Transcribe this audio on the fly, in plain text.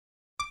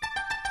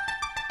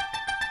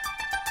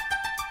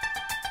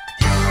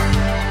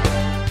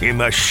In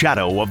the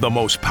shadow of the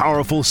most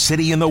powerful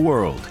city in the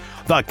world,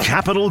 the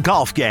Capital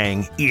Golf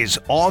Gang is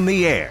on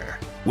the air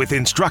with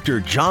instructor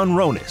John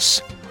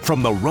Ronis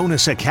from the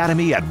Ronis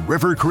Academy at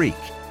River Creek,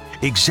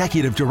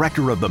 Executive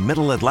Director of the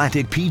Middle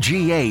Atlantic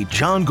PGA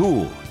John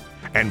Gould,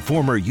 and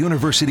former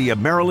University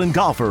of Maryland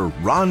golfer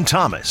Ron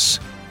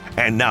Thomas.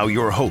 And now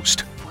your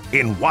host,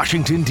 in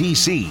Washington,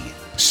 D.C.,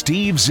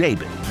 Steve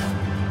Zabin.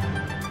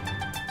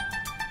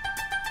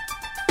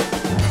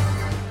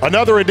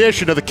 Another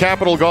edition of the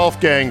Capital Golf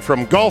Gang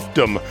from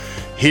Golfdom.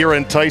 Here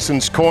in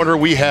Tyson's Corner,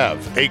 we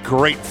have a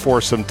great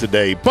foursome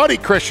today. Buddy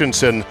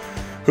Christensen,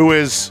 who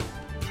is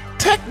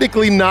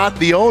technically not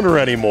the owner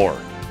anymore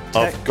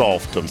of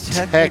Golfdom.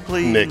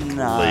 Technically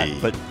not,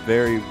 but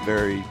very,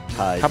 very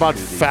tied. How about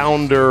to the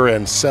founder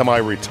and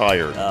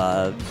semi-retired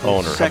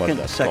owner? Second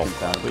Golf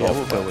founder. Yeah,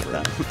 we'll go with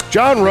that.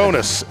 John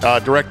Ronis,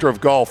 Director of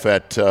Golf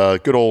at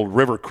good old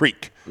River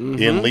Creek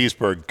in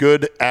Leesburg.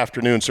 Good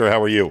afternoon, sir.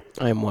 How are you?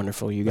 I am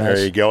wonderful, you guys.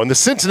 There you go. And the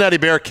Cincinnati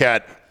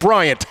Bearcat,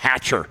 Bryant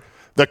Hatcher,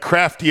 the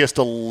craftiest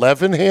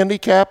 11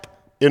 handicap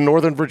in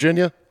Northern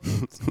Virginia.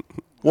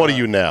 What are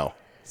you now?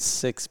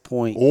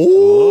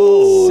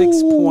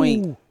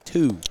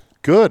 6.2.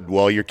 Good.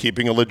 Well, you're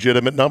keeping a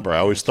legitimate number. I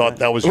always thought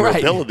that was your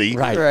ability.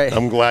 Right.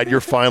 I'm glad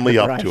you're finally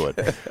up to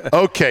it.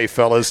 Okay,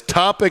 fellas,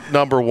 topic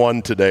number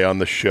one today on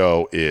the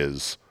show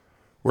is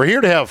we're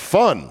here to have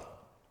fun,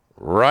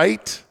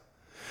 right?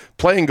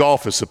 Playing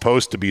golf is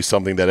supposed to be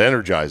something that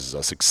energizes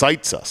us,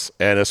 excites us,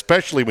 and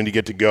especially when you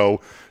get to go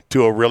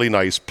to a really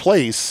nice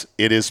place,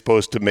 it is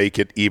supposed to make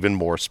it even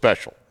more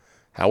special.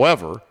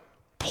 However,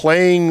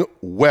 playing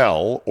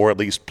well, or at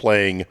least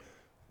playing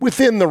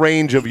within the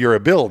range of your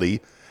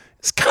ability,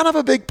 is kind of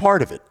a big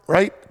part of it,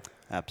 right?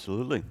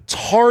 Absolutely. It's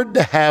hard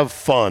to have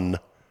fun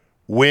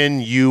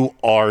when you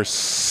are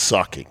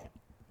sucking,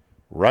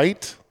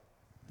 right?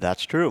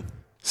 That's true.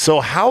 So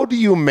how do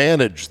you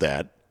manage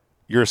that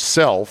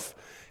yourself,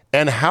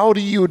 and how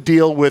do you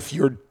deal with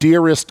your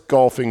dearest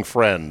golfing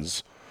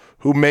friends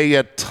who may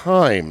at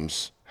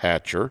times,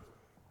 Hatcher,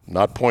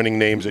 not pointing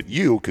names at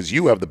you because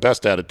you have the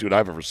best attitude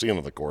I've ever seen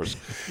on the course,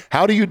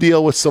 how do you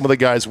deal with some of the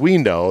guys we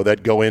know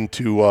that go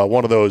into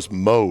one of those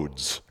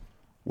modes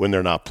when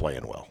they're not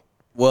playing well?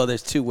 Well,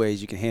 there's two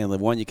ways you can handle it.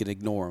 One, you can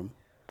ignore them.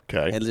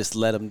 Okay. And just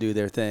let them do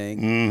their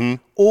thing.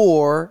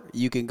 Or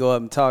you can go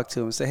up and talk to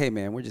them and say, hey,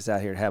 man, we're just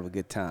out here to have a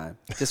good time.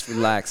 Just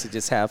relax and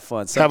just have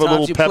fun. Have a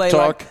little pep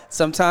talk.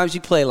 Sometimes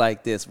you play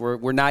like this.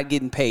 We're not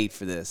getting paid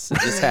for this. So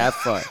just have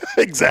fun.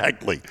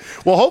 Exactly.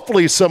 Well,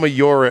 hopefully some of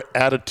your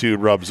attitude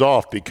rubs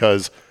off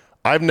because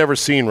I've never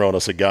seen,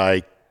 Ronis, a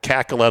guy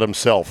cackle at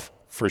himself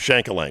for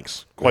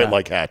shankalanks quite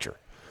like Hatcher.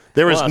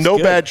 There is no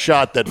bad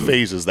shot that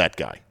phases that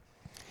guy.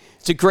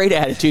 It's a great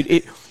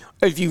attitude.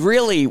 If you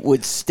really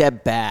would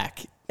step back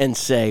and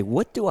say,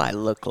 what do I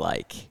look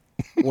like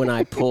when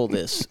I pull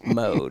this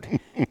mode?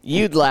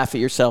 You'd laugh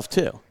at yourself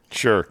too.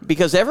 Sure.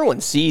 Because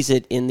everyone sees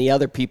it in the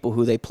other people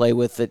who they play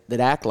with that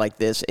act like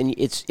this, and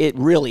it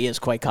really is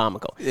quite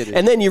comical.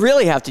 And then you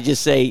really have to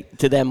just say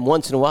to them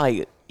once in a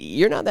while,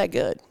 you're not that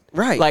good.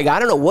 Right. Like, I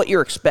don't know what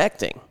you're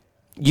expecting.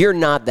 You're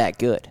not that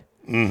good.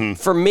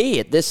 For me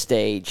at this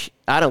stage,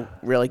 I don't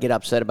really get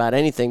upset about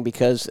anything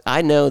because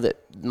I know that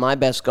my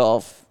best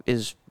golf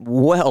is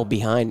well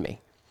behind me.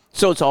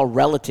 So it's all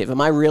relative.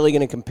 Am I really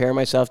going to compare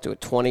myself to a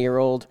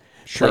 20-year-old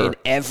playing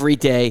every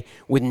day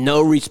with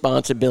no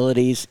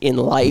responsibilities in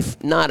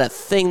life, not a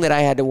thing that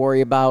I had to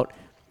worry about,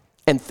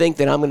 and think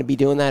that I'm going to be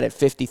doing that at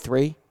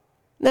 53?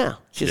 No,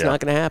 it's just not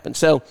going to happen.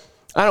 So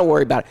I don't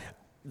worry about it.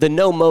 The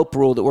no mope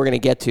rule that we're going to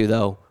get to,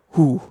 though,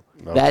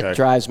 that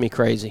drives me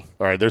crazy.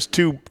 All right, there's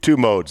two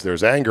modes.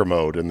 There's anger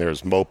mode and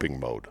there's moping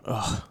mode.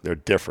 They're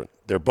different.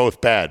 They're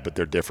both bad, but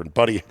they're different.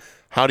 Buddy,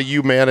 how do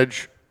you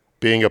manage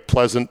being a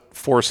pleasant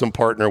foursome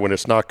partner when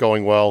it's not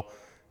going well,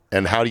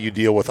 and how do you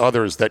deal with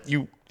others that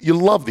you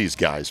love these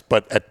guys,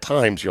 but at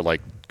times you're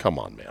like, come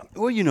on, man.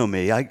 Well, you know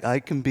me.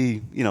 I can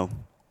be,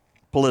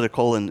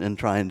 political and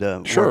trying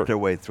to work their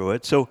way through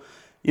it. So,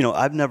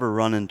 I've never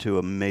run into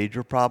a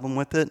major problem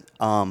with it.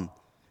 I'm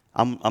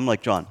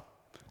like John.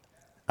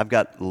 I've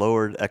got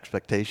lowered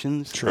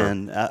expectations,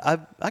 and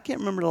I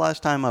can't remember the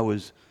last time I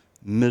was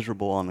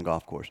miserable on the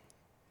golf course.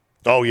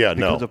 Oh, yeah,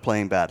 because of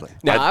playing badly.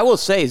 Now, I will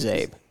say,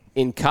 Zabe,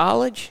 in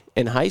college,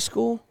 in high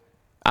school,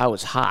 I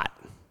was hot.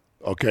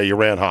 Okay, you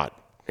ran hot.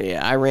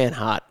 Yeah, I ran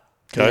hot.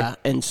 Okay. Yeah,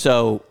 and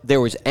so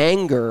there was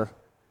anger,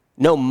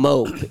 no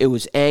mope. It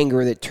was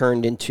anger that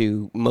turned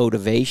into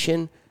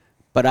motivation,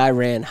 but I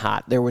ran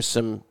hot. There were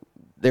some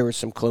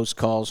close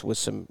calls with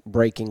some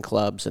breaking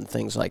clubs and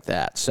things like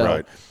that.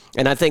 So,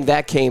 and I think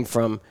that came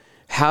from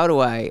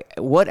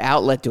what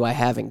outlet do I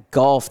have in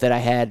golf that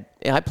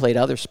I played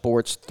other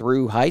sports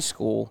through high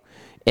school.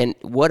 And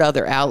what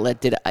other outlet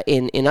did I,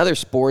 in other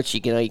sports,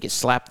 you could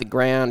slap the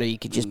ground or you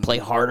could just play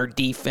harder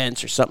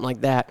defense or something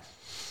like that.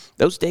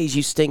 Those days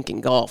you stink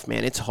in golf,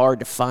 man. It's hard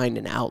to find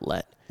an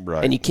outlet.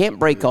 Right. And you can't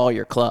break all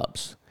your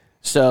clubs.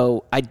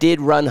 So I did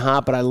run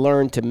hot, but I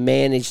learned to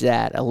manage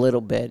that a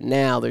little bit.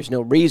 Now there's no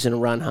reason to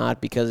run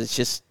hot because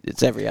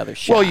it's every other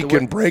shot. Well, you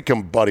can break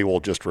them, buddy. We'll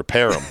just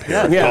repair them.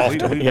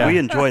 We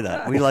enjoy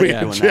that. We like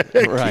doing that.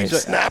 Right. Keep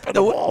snapping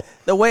the ball.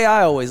 The way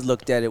I always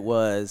looked at it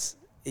was,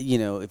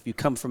 if you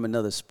come from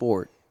another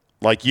sport.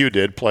 Like you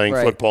did, playing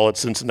football at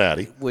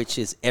Cincinnati. Which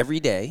is every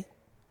day,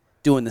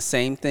 doing the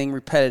same thing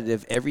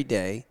repetitive every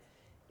day.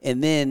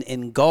 And then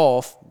in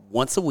golf,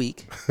 once a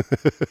week.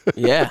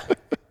 Yeah.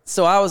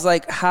 So I was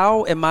like,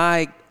 how am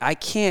I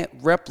can't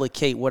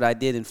replicate what I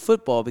did in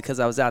football because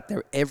I was out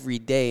there every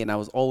day and I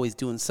was always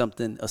doing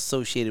something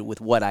associated with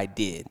what I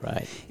did.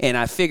 Right. And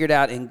I figured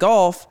out in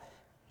golf,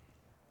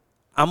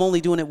 I'm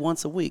only doing it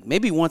once a week,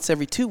 maybe once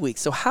every 2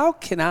 weeks. So how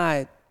can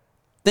I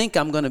think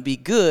I'm going to be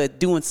good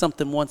doing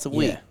something once a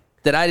week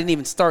that I didn't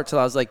even start till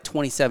I was like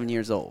 27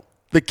 years old?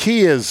 The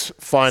key is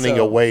finding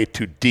a way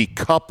to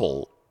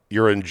decouple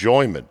your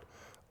enjoyment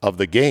of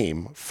the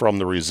game from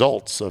the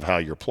results of how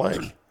you're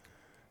playing.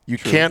 You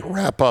can't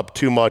wrap up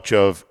too much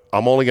of,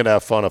 I'm only going to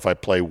have fun if I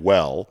play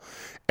well.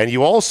 And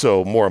you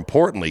also, more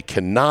importantly,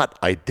 cannot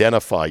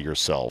identify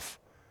yourself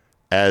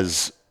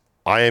as,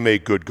 I am a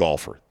good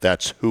golfer.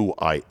 That's who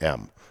I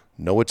am.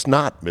 No, it's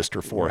not,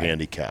 Mr. Four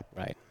Handicap.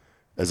 Right.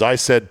 As I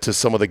said to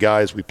some of the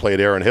guys, we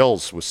played Aaron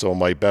Hills with some of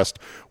my best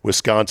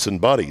Wisconsin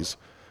buddies.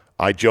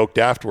 I joked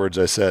afterwards,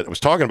 I was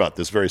talking about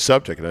this very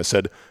subject, and I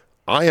said,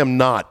 I am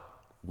not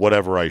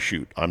whatever I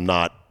shoot.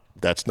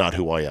 That's not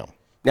who I am.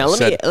 Now,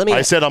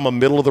 I said I'm a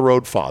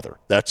middle-of-the-road father.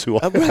 That's who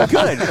I am. Good.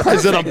 I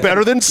said I'm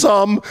better than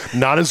some,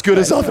 not as good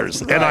as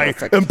others, and I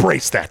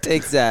embrace that.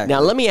 Exactly.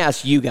 Now, let me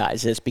ask you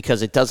guys this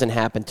because it doesn't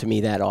happen to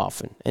me that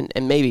often,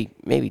 and maybe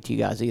to you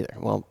guys either.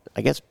 Well,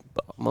 I guess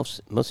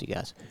most of you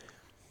guys.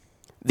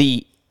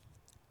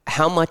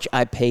 How much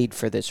I paid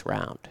for this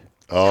round.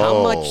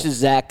 How much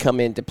does that come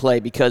into play?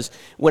 Because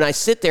when I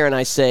sit there and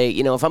I say,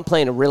 if I'm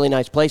playing a really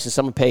nice place and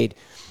someone paid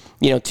 –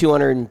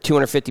 $200 and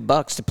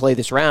 $250 to play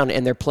this round,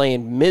 and they're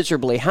playing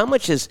miserably. How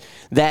much is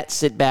that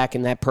sit back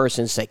and that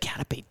person say, God,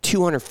 I paid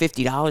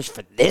 $250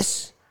 for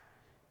this?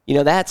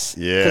 That's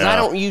because I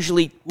don't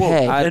usually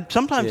pay. And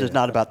sometimes it's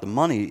not about the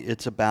money.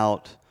 It's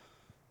about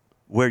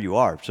where you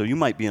are. So you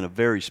might be in a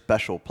very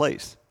special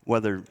place,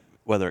 whether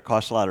it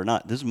costs a lot or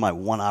not. This is my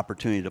one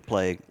opportunity to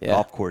play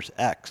golf course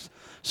X.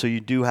 So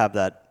you do have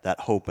that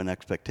hope and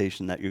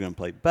expectation that you're going to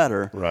play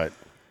better. Right.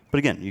 But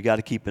again, you got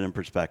to keep it in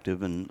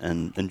perspective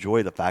and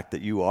enjoy the fact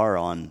that you are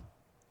on.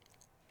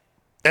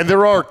 And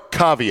there are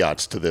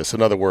caveats to this.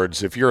 In other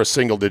words, if you're a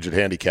single-digit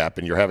handicap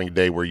and you're having a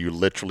day where you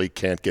literally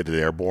can't get it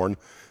airborne,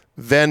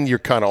 then you're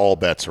kind of all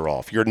bets are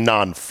off. You're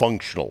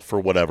non-functional for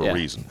whatever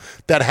reason.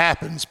 That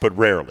happens, but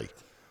rarely.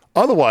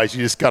 Otherwise,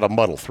 you just got to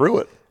muddle through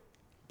it.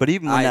 But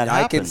even when that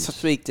happens, I can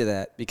speak to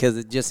that because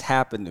it just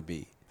happened to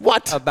be.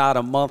 What? About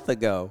a month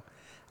ago.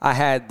 I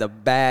had the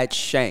bad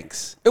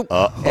shanks. And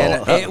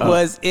it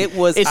was.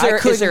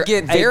 Is there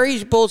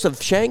variables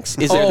of shanks?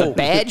 Is there the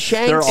bad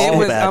shanks? They're all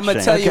bad I'm going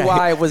to tell you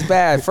why it was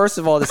bad. First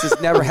of all, this has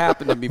never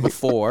happened to me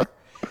before.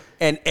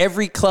 And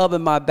every club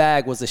in my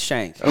bag was a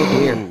shank. Oh,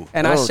 dear.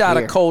 And I shot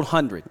a cold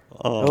 100.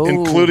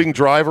 Including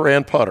driver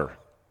and putter.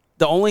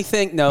 The only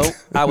thing,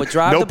 I would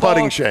drive the ball. No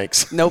putting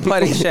shanks. No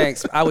putting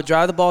shanks. I would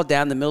drive the ball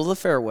down the middle of the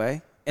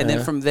fairway, and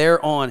then from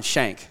there on,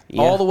 shank.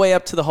 All the way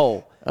up to the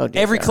hole.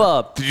 Every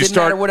club. Didn't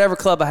matter whatever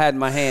club I had in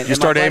my hand. You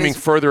start aiming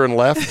further and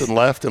left and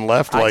left and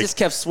left? I just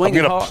kept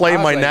swinging. I'm going to play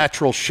my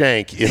natural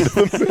shank into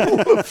the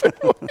middle of the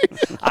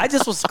fairway. I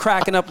just was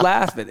cracking up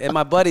laughing. And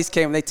my buddies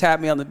came and they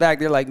tapped me on the back.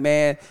 They're like,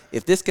 man,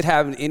 if this could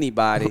happen to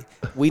anybody,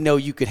 we know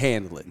you could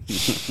handle it.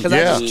 Because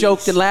I just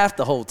joked and laughed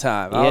the whole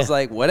time. I was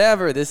like,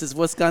 whatever. This is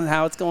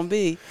how it's going to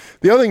be.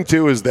 The other thing,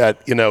 too, is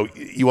that,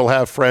 you will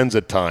have friends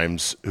at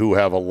times who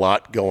have a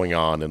lot going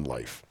on in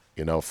life.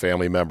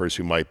 Family members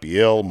who might be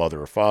ill,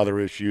 mother or father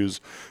issues,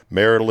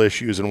 marital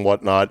issues and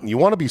whatnot. And you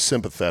want to be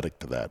sympathetic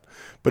to that.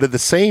 But at the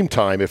same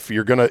time, if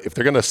they're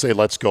gonna say,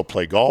 let's go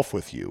play golf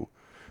with you,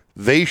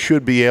 they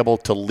should be able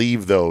to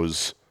leave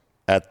those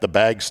at the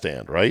bag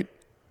stand, right?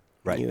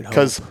 Right.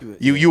 Because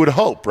you would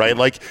hope, right?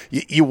 Like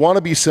you want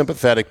to be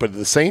sympathetic, but at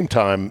the same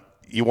time,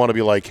 you want to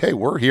be like, hey,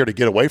 we're here to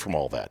get away from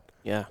all that.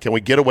 Yeah. Can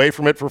we get away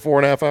from it for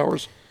 4.5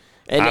 hours?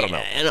 I don't know.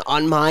 And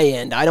on my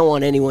end, I don't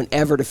want anyone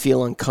ever to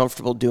feel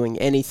uncomfortable doing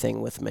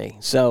anything with me.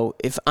 So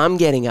if I'm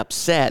getting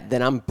upset,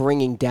 then I'm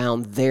bringing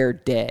down their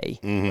day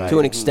to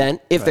an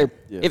extent. If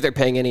they're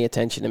paying any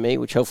attention to me,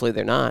 which hopefully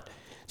they're not.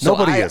 So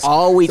Nobody is.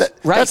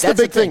 That's the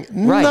big thing.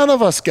 Right. None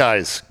of us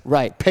guys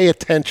pay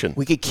attention.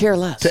 We could care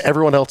less to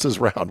everyone else's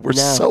round. We're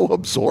so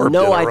absorbed.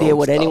 No in our idea own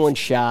what stuff. anyone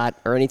shot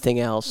or anything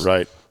else.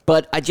 Right.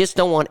 But I just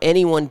don't want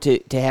anyone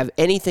to have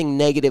anything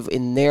negative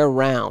in their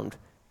round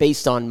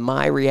based on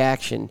my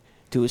reaction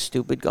to a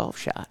stupid golf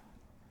shot.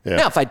 Yeah.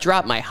 Now, if I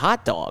drop my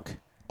hot dog,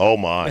 oh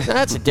my,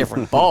 that's a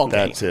different ball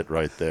game. That's it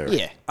right there.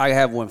 Yeah. I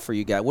have one for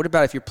you guys. What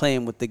about if you're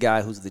playing with the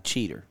guy who's the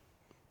cheater?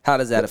 How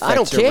does that affect I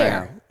don't your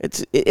care.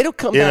 round? It'll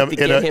come back to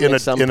get him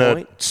at some point. In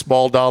a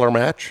small dollar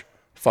match,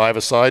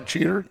 5-a-side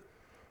cheater?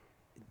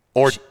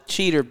 Or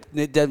cheater,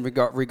 it doesn't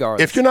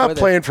regardless. If you're not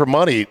playing for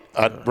money,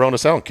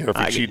 Ronis, I don't care if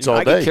he cheats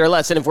all day. I care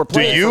less. And if we're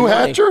playing do you, for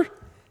money, Hatcher?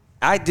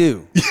 I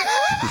do.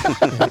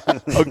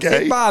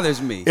 Okay. It bothers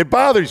me. It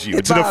bothers you.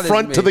 It's an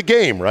affront to the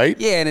game, right?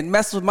 Yeah, and it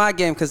messes with my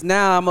game because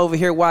now I'm over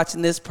here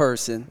watching this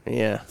person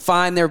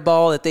find their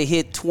ball that they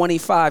hit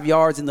 25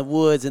 yards in the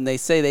woods and they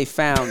say they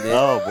found it.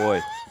 Oh,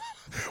 boy.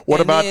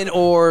 What about you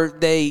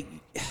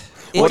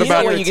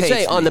can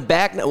say on the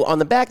back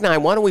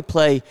nine? Why don't we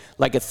play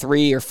like a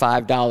 $3 or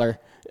 $5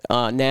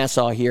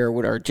 Nassau here,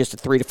 or just a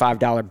 $3 to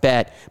 $5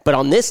 bet? But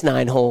on this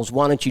 9 holes,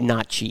 why don't you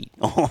not cheat?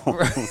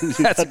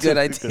 That's a good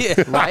idea,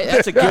 right?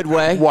 That's a good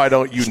way. Why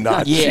don't you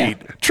not cheat?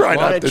 Try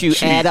why not to cheat. Why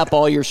don't you add up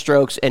all your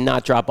strokes and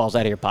not drop balls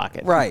out of your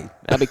pocket? Right.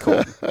 That'd be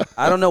cool.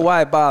 I don't know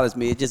why it bothers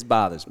me. It just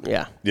bothers me.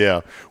 Yeah.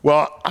 Yeah.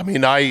 Well, I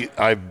mean,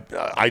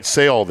 I'd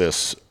say all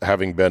this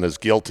having been as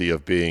guilty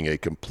of being a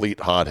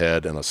complete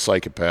hothead and a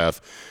psychopath.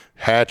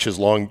 Hatch has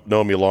known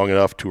me long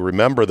enough to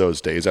remember those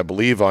days. I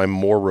believe I'm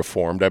more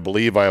reformed. I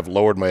believe I have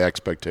lowered my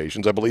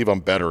expectations. I believe I'm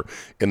better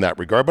in that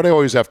regard. But I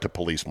always have to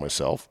police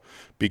myself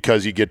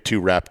because you get too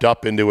wrapped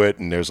up into it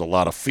and there's a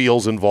lot of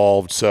feels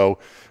involved. So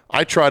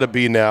I try to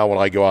be now when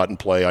I go out and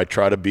play, I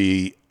try to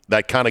be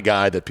that kind of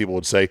guy that people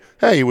would say,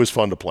 hey, he was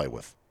fun to play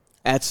with.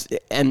 That's the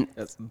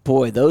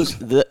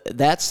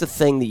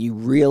thing that you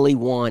really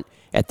want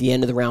at the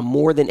end of the round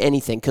more than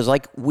anything. Because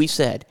like we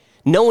said,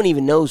 no one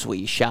even knows what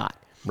you shot.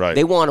 Right.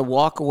 They want to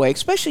walk away,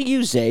 especially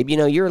you, Zabe. You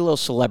know, you're a little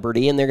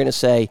celebrity, and they're going to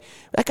say,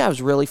 that guy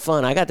was really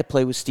fun. I got to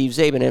play with Steve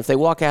Zabe. And if they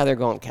walk out there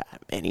going, God,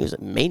 man, he was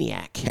a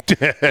maniac.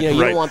 You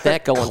don't want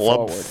that going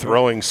forward.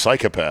 Club-throwing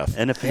psychopath.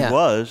 And if he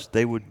was,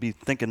 they would be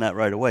thinking that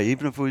right away.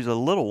 Even if he was a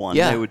little one,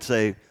 they would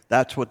say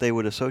that's what they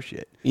would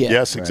associate. Yeah.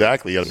 Yes,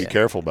 exactly. You got to be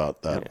careful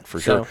about that for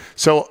sure.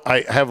 So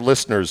I have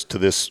listeners to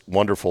this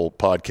wonderful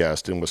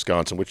podcast in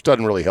Wisconsin, which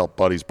doesn't really help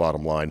Buddy's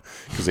bottom line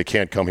because they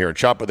can't come here and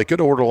shop, but they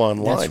could order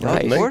online. That's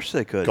right. Of course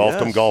they could.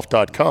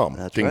 Golfdomgolf.com.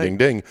 That's ding, right. ding,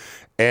 ding.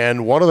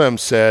 And one of them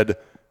said,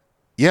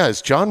 yeah,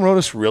 is John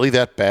Ronis really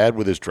that bad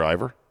with his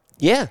driver?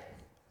 Yeah.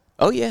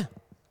 Oh, yeah.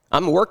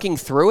 I'm working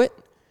through it,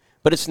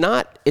 but it's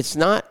not.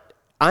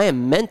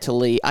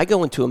 I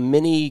go into a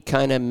mini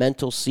kind of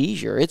mental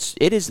seizure. It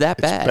is that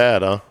bad. It's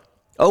bad, huh?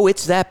 Oh,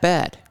 it's that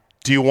bad.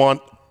 Do you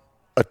want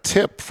a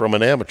tip from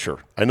an amateur?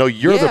 I know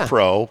you're the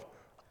pro.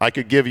 I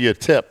could give you a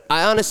tip.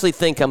 I honestly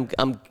think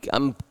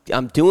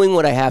I'm doing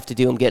what I have to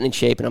do. I'm getting in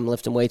shape and I'm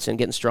lifting weights and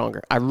getting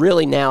stronger.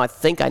 I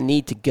think I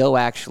need to go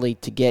actually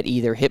to get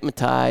either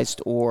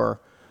hypnotized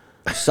or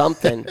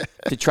something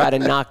to try to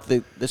knock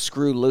the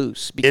screw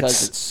loose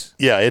because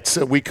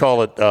we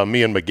call it,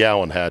 me and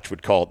McGowan Hatch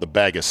would call it the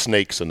bag of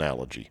snakes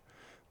analogy.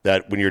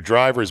 That when your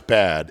driver's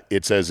bad,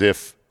 it's as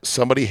if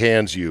somebody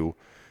hands you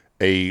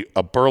a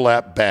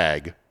burlap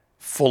bag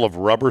full of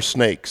rubber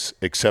snakes,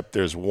 except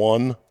there's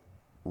one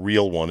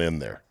real one in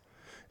there.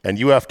 And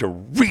you have to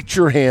reach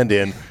your hand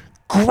in,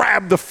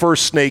 grab the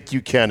first snake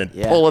you can, and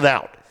pull it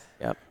out.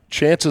 Yep.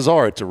 Chances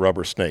are it's a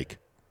rubber snake.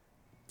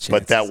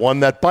 But that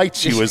one that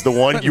bites you is the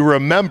one you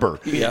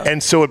remember. Yeah.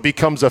 And so it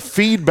becomes a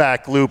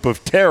feedback loop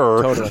of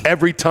terror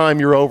every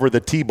time you're over the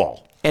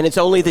T-ball. And it's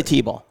only the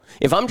T-ball.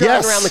 If I'm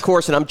driving around the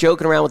course and I'm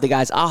joking around with the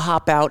guys, I'll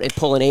hop out and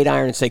pull an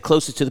 8-iron and say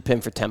closest to the pin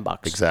for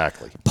 $10.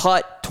 Exactly.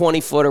 Putt,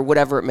 20-foot, or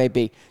whatever it may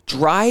be.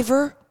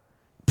 Driver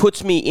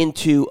puts me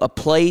into a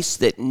place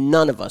that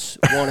none of us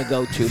want to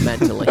go to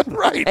mentally.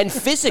 Right. And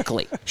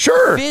physically.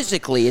 Sure.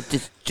 Physically,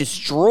 it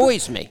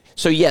destroys me.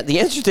 So, the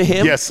answer to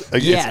him,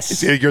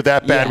 yes. You're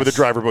that bad with the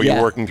driver, but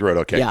you're working through it.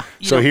 Okay. Yeah.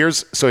 So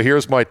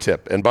here's my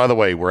tip. And by the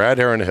way, we're at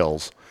Heron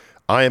Hills.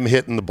 I am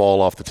hitting the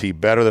ball off the tee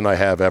better than I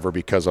have ever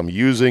because I'm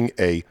using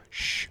a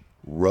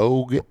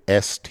Rogue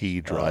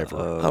ST driver.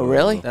 Oh,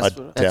 really? That's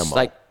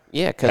demo.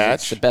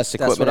 Because it's the best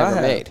equipment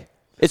ever made.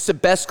 It's the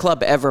best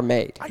club ever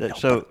made.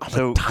 So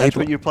that's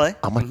what you play?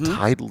 I'm a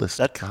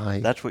Titleist guy.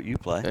 That's what you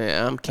play.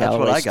 Yeah, I'm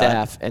Callaway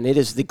staff, and it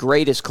is the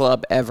greatest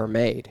club ever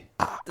made.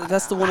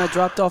 That's the one I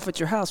dropped off at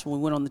your house when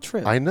we went on the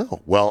trip. I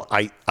know. Well,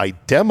 I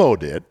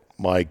demoed it.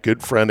 My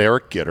good friend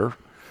Eric Gitter,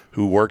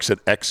 who works at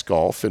X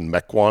Golf in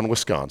Mequon,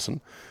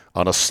 Wisconsin,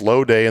 on a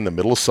slow day in the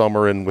middle of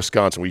summer in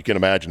Wisconsin, where you can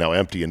imagine how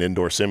empty an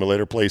indoor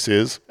simulator place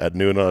is at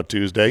noon on a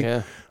Tuesday.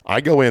 Yeah. I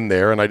go in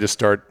there and I just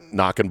start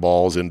knocking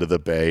balls into the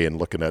bay and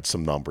looking at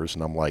some numbers.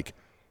 And I'm like,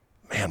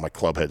 man, my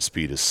club head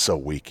speed is so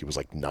weak. It was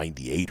like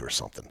 98 or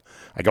something.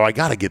 I go, I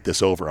got to get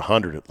this over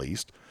 100 at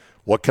least.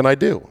 What can I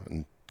do?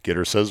 And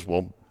Gitter says,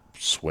 well,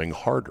 swing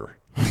harder.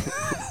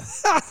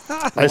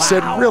 I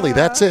said, really?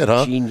 That's it,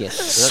 huh?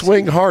 Genius.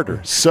 Swing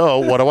harder. So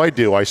what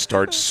do? I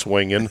start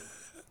swinging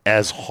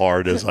as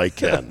hard as I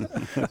can,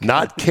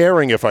 not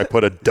caring if I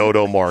put a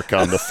dodo mark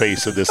on the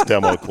face of this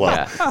demo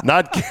club,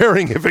 not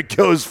caring if it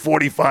goes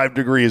 45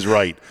 degrees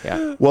right.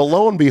 Yeah. Well,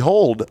 lo and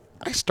behold,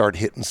 I start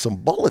hitting some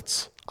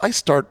bullets. I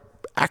start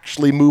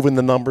actually moving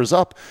the numbers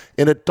up,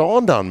 and it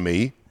dawned on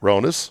me,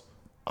 Ronis,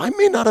 I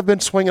may not have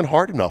been swinging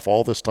hard enough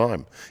all this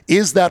time.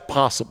 Is that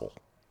possible?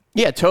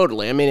 Yeah,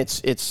 totally. I mean,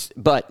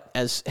 but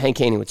as Hank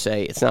Haney would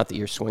say, it's not that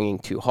you're swinging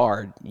too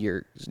hard.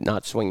 You're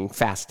not swinging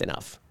fast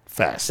enough.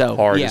 Fast. So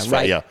hard yeah, is fast.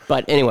 right. Yeah.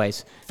 But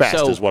anyways,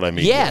 Fast is what I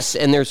mean. Yes,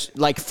 and there's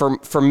like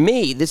for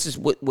me, this is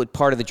what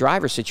part of the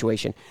driver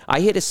situation.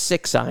 I hit a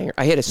 6-iron.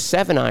 I hit a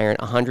 7-iron,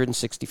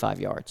 165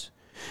 yards.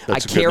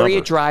 That's I carry a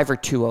number. driver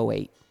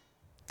 208.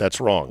 That's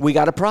wrong. We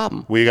got a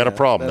problem. We got a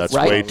problem. That's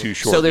right? way too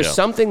short. So there's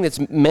something that's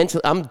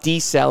mentally. I'm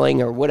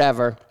decelling or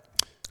whatever.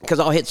 Because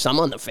I'll hit some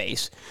on the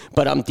face,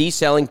 but I'm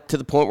decelling to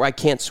the point where I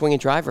can't swing a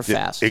driver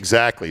fast.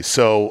 Exactly.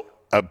 So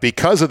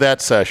because of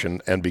that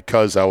session and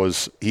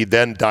because he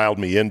then dialed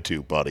me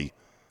into, buddy,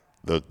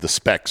 the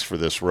specs for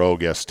this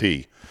Rogue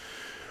ST.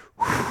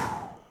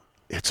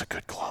 It's a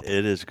good club.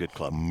 It is a good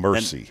club.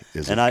 Mercy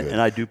is and good.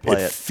 And I do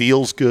play it. It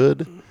feels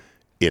good.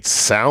 It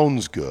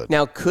sounds good.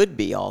 Now, could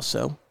be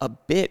also a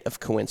bit of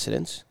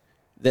coincidence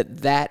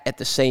that at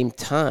the same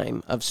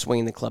time of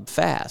swinging the club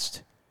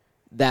fast,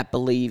 that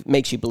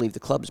makes you believe the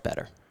club's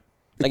better.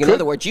 Like, in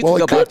other words, you can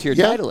go back to your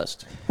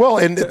Titleist. Well,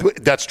 and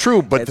that's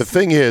true. But the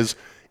thing is,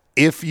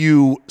 if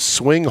you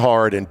swing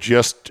hard and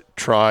just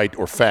try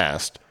or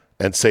fast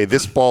and say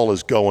this ball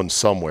is going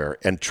somewhere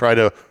and try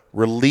to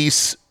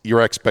release your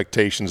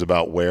expectations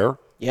about where,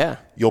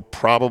 you'll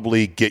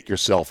probably get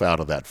yourself out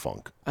of that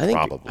funk. I think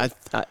probably.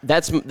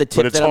 that's the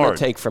tip that I'm going to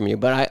take from you.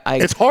 But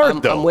it's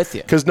hard, though. I'm with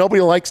you. Because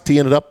nobody likes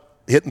teeing it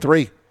up, hitting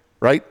 3,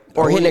 right?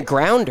 Or hitting a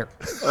grounder.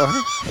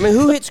 I mean,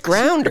 who hits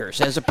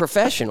grounders as a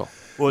professional?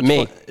 Well,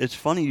 Me. It's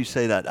funny you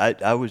say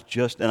that. I was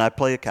just, and I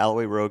play a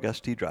Callaway Rogue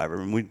ST driver,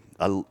 and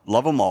I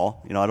love them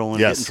all. You know, I don't want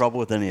to get in trouble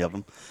with any of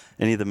them,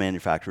 any of the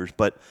manufacturers.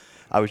 But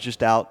I was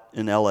just out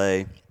in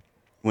L.A.,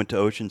 went to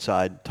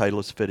Oceanside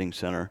Titleist Fitting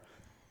Center,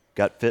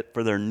 got fit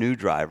for their new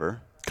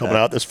driver. Coming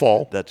out this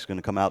fall. That's going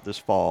to come out this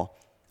fall.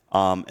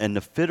 And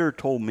the fitter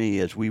told me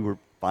as we were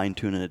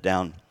fine-tuning it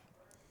down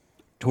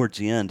towards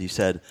the end, he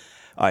said,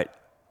 all right,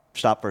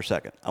 stop for a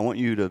second. I want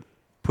you to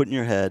put in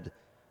your head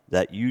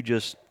that you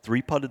just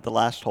 3-putted the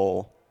last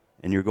hole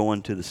and you're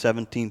going to the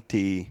 17th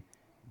tee,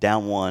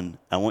 down 1.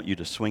 I want you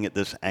to swing it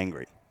this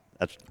angry.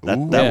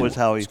 That was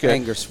how he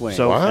anger swing.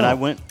 So and I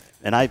went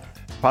and I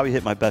probably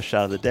hit my best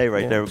shot of the day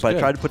right there. But I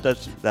tried to put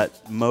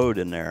that mode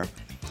in there.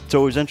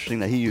 So it was interesting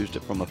that he used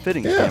it from a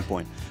fitting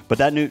standpoint. But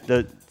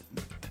the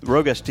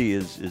Rogue ST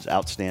is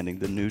outstanding.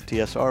 The new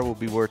TSR will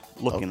be worth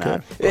looking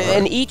at.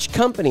 And each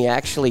company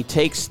actually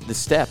takes the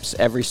steps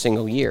every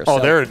single year. Oh,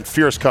 they're in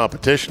fierce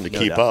competition to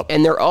keep up.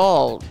 And they're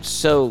all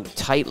so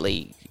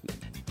tightly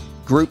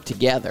grouped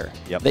together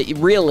that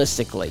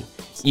realistically,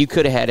 you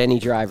could have had any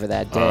driver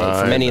that day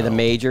from any of the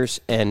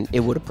majors, and it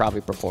would have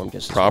probably performed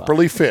just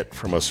properly fit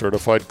from a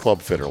certified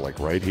club fitter, like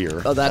right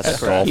here. Oh, that's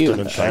Golfton huge.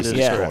 and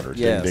Tyson's Corner.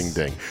 Yes. Ding,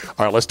 ding, ding.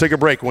 All right, let's take a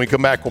break. When we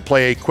come back, we'll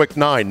play a quick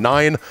 9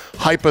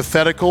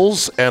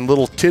 hypotheticals and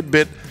little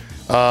tidbit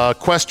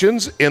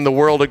questions in the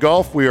world of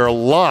golf. We are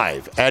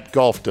live at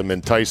Golfton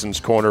in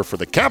Tyson's Corner for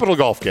the Capital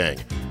Golf Gang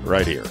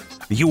right here.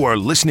 You are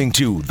listening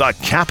to the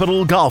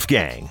Capital Golf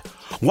Gang,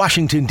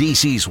 Washington,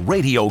 D.C.'s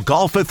radio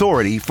golf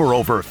authority for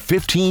over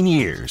 15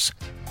 years.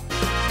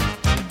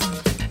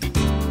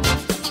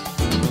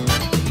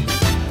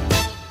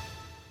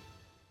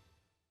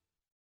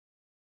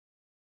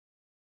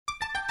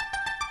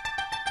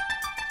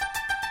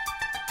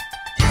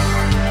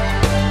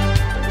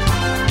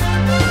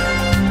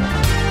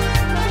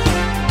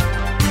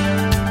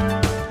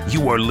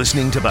 You are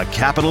listening to the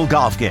Capital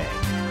Golf Gang,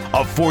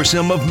 a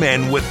foursome of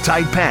men with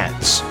tight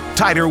pants,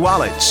 tighter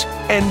wallets,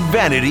 and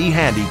vanity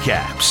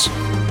handicaps.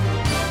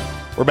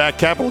 We're back.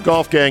 Capital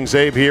Golf Gang.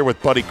 Zabe here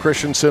with Buddy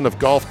Christensen of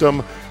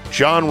Golfdom,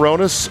 John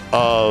Ronis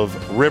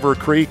of River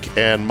Creek,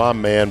 and my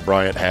man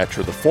Bryant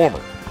Hatcher, the former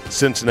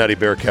Cincinnati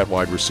Bearcat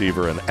wide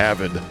receiver and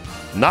avid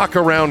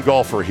knock-around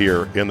golfer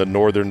here in the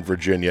Northern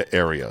Virginia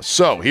area.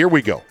 So here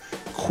we go.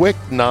 Quick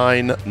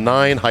 9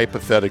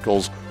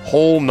 hypotheticals.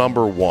 Hole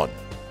number 1.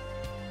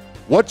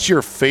 What's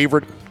your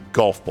favorite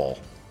golf ball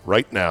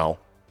right now,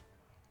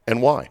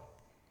 and why?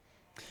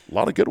 A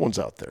lot of good ones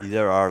out there.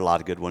 There are a lot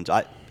of good ones.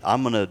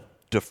 I'm going to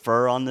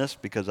defer on this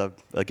because I've,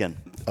 again,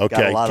 got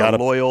Okay, a lot of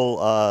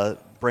loyal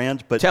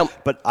brands.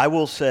 But I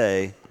will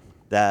say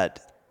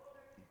that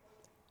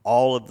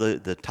all of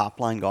the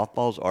top-line golf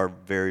balls are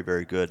very,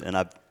 very good. And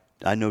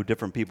I know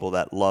different people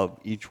that love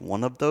each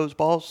one of those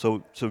balls.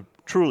 So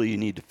truly you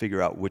need to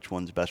figure out which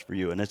one's best for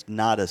you. And it's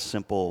not a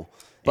simple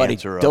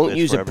answer. Don't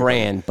use a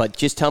brand, but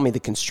just tell me the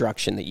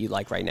construction that you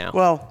like right now.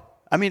 Well,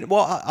 I mean,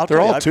 I'll They're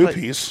tell you, all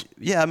two-piece.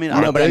 Yeah, I mean,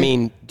 but I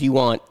mean, do you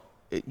want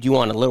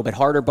a little bit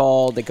harder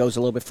ball that goes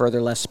a little bit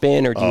further, less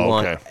spin, or do you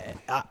want?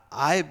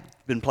 I've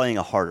been playing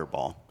a harder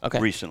ball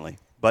recently,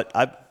 but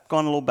I've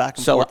gone a little back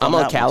and forth. So I'm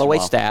on Callaway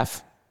staff.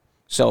 staff,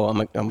 so I'm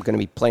going to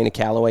be playing a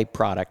Callaway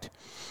product,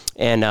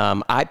 and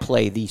I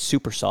play the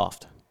Super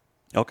Soft.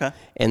 Okay.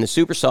 And the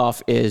Super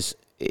Soft is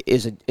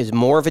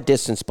more of a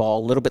distance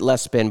ball, a little bit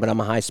less spin, but I'm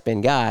a high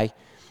spin guy.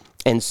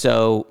 And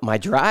so my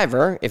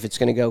driver, if it's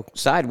going to go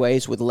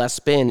sideways with less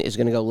spin, is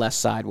going to go less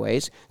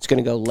sideways. It's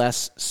going to go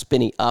less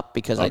spinny up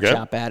because I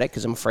chop at it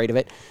because I'm afraid of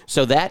it.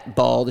 So that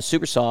ball, the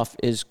Super Soft,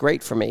 is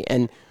great for me.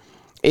 And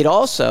it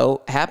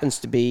also happens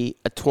to be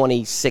a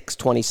 $26,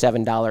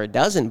 $27 a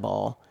dozen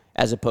ball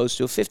as opposed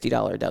to a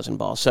 $50 a dozen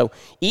ball. So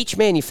each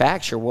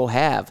manufacturer will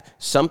have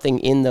something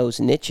in those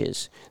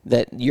niches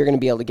that you're going to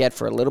be able to get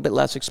for a little bit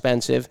less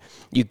expensive.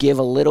 You give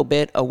a little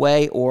bit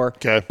away, or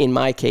in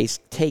my case,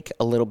 take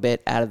a little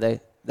bit out of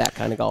that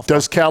kind of golf ball.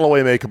 Does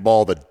Callaway make a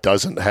ball that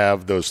doesn't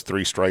have those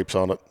 3 stripes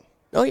on it?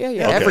 Oh, yeah.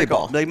 Okay. Every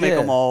ball. They make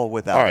them all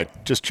without. All right,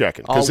 just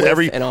checking. Because All with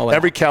every and all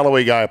without.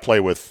 Callaway guy I play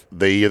with,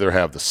 they either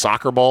have the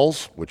soccer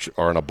balls, which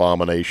are an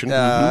abomination.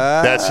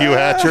 That's you,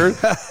 Hatcher.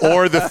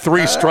 Or the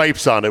 3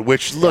 stripes on it,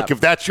 which, look,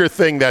 if that's your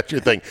thing, that's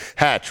your thing.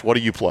 Hatch, what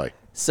do you play?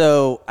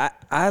 So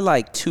I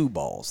like 2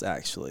 balls,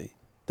 actually.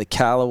 The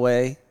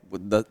Callaway,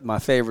 my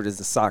favorite is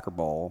the soccer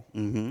ball.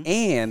 Mm-hmm.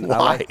 And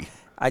Why?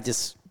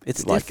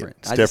 It's like different. it.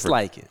 It's I different. just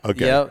like it.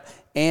 Okay. Yep.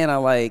 And I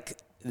like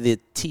the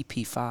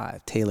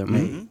TP5 TaylorMade.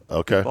 Mm-hmm.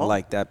 Okay. I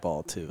like that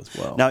ball too as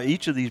well. Now,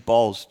 each of these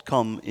balls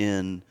come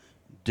in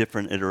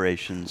different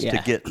iterations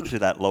to get to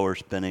that lower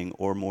spinning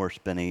or more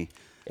spinny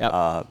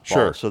ball.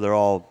 Sure. So they're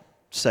all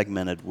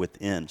segmented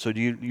within. So do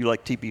you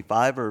like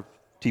TP5 or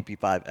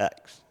TP5X?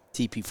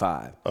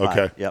 TP5.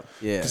 Okay. Yep.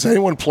 Yeah. Does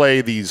anyone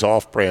play these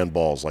off-brand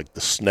balls like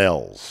the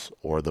Snells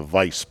or the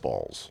Vice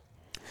balls?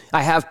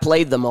 I have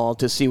played them all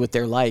to see what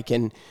they're like,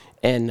 and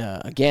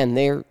again,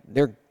 they're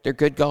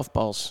good golf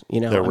balls.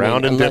 You know, They're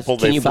round and dimpled.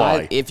 They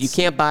fly. If you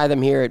can't buy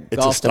them here at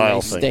It's a Golfton,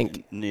 style they thing.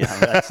 stink.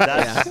 Yeah,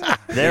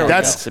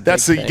 That's a big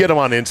you thing. get them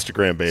on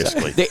Instagram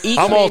basically. Each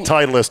I'm all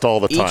Titleist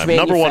all the each time.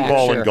 Number 1 ball in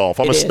manufacturer, golf.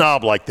 I'm a it is.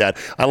 snob like that.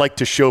 I like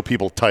to show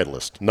people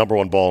Titleist, number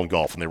 1 ball in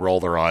golf, and they roll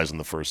their eyes in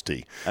the first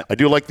tee. I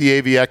do like the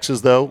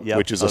AVXs though,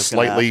 which is a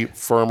slightly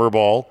firmer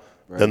ball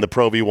than the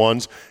Pro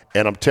V1s.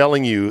 And I'm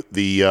telling you,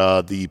 the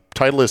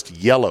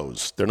Titleist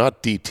yellows, they're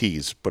not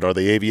DTs, but are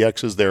they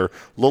AVXs? They're a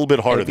little bit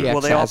harder than AVX.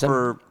 Well, they has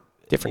offer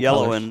different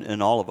yellow colors.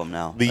 in all of them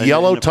now. The And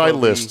yellow in the Pro V-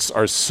 Titleists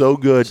are so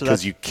good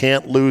because you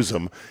can't lose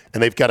them,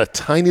 and they've got a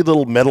tiny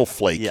little metal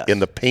flake in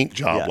the paint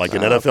job, like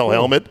an NFL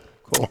helmet.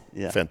 Cool.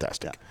 Yeah.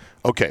 Fantastic.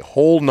 Okay,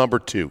 hole number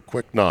 2,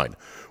 quick 9.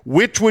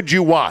 Which would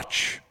you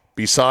watch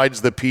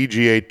besides the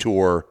PGA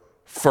Tour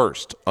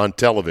first on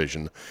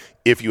television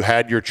if you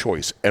had your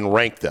choice, and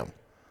rank them?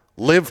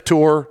 Live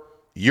Tour,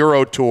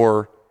 Euro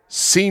Tour,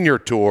 Senior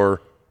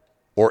Tour,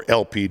 or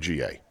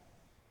LPGA?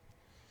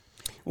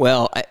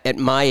 Well, at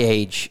my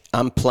age,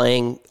 I'm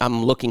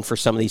looking for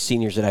some of these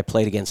seniors that I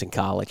played against in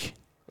college,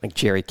 like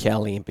Jerry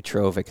Kelly and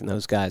Petrovic and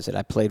those guys that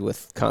I played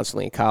with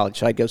constantly in college.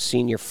 So I'd go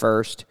senior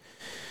first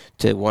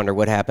to wonder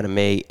what happened to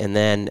me, and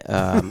then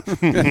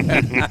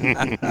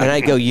then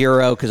I'd go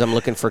Euro because I'm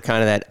looking for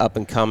kind of that up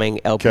and coming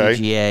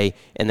LPGA,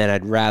 and then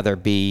I'd rather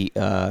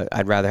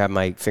have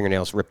my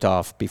fingernails ripped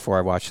off before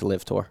I watch the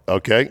Live Tour.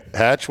 Okay,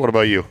 Hatch, what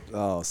about you?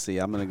 Oh, see,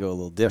 I'm going to go a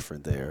little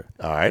different there.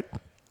 All right.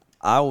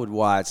 I would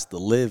watch the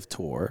Live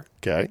Tour.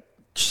 Okay.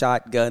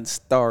 Shotgun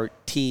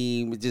start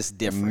team, just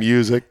different.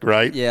 Music,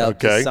 right? Yeah,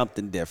 Okay. just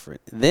something different.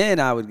 Then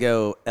I would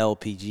go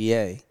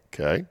LPGA.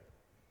 Okay.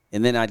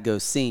 And then I'd go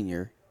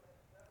senior.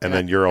 And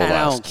then Euro and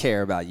last. I don't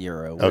care about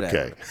Euro.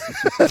 Whatever.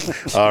 Okay.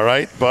 All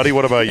right, buddy,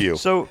 what about you?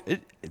 So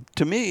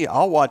to me,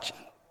 I'll watch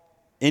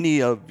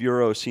any of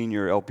Euro,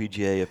 Senior,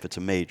 LPGA if it's a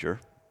major.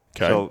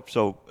 Okay.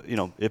 So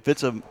if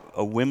it's a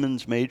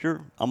women's major,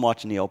 I'm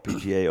watching the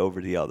LPGA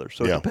over the other.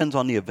 So Yeah. it depends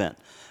on the event.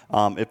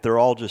 If they're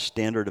all just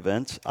standard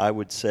events, I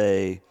would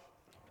say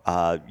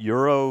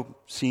Euro,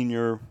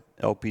 Senior,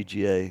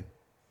 LPGA,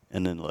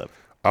 and then Live.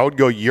 I would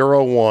go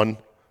Euro 1,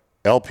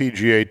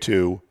 LPGA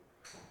 2,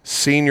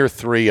 Senior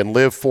 3, and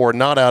Live 4,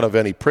 not out of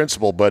any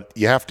principle, but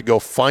you have to go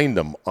find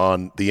them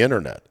on the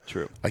internet.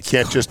 True. I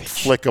can't just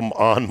flick them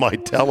on my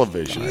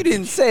television. You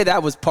didn't say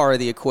that was part of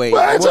the equation.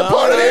 Well, it's a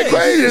part of the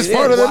equation. It's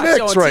part of the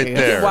mix right You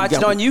there. can watch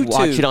it on YouTube.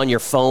 Watch it on your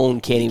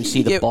phone. Can't even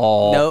see the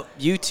ball. No,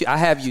 YouTube. I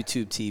have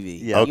YouTube TV.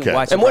 Yeah. You can Okay.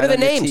 watch it And what right are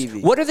the on your names?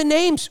 TV. What are the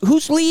names?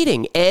 Who's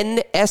leading?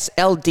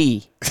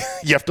 NSLD.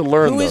 You have to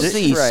learn Who those. is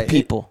these Right.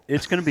 people?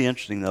 It's going to be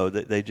interesting, though.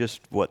 That they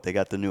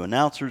got the new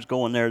announcers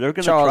going there. They're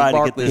going to Charles try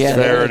Barkley. to get this Yeah,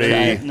 Verity.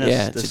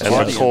 yeah, this it's And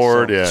audience.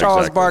 record, yeah, Charles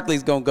exactly.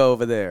 Barkley's going to go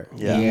over there.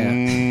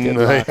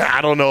 Yeah.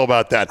 I don't know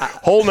about that.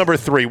 Hole number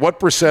 3. What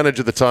percentage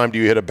of the time do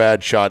you hit a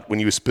bad shot when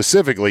you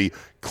specifically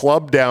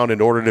club down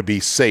in order to be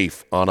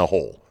safe on a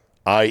hole,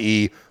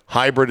 i.e.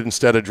 hybrid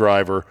instead of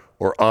driver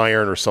or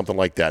iron or something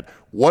like that?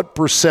 What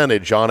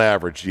percentage on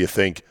average do you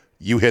think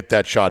you hit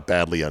that shot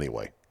badly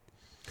anyway?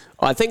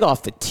 I think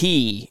off the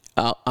tee,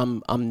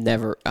 I'm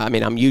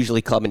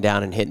usually clubbing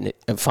down and hitting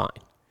it fine.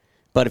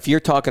 But if you're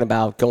talking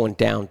about going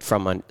down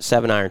from a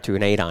 7-iron to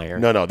an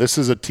 8-iron. No, this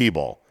is a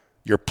T-ball.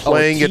 You're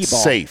playing it T-ball.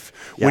 safe.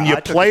 Yeah, when you I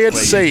took play it it the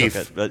way you safe,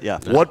 took it, but yeah.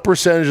 what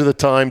percentage of the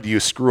time do you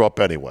screw up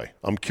anyway?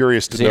 I'm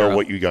curious to know 0.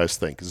 what you guys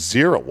think.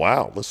 0.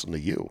 Wow, listen to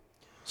you.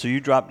 So you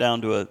drop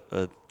down to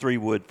a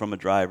 3-wood from a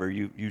driver.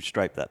 You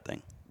stripe that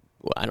thing.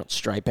 Well, I don't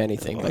stripe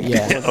anything, but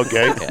yeah.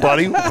 Okay,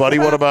 buddy,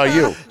 what about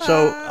you?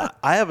 So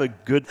I have a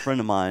good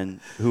friend of mine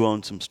who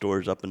owns some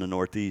stores up in the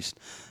Northeast,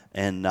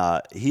 and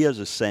he has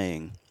a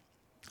saying.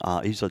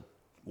 He's a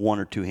 1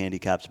 or 2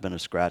 handicaps, been a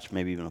scratch,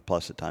 maybe even a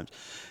plus at times.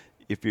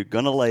 If you're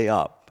going to lay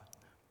up,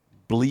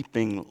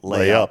 bleeping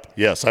lay up.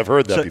 Yes, I've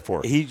heard that So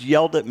before. He's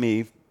yelled at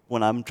me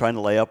when I'm trying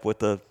to lay up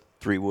with a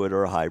 3-wood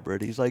or a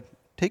hybrid. He's like,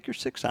 take your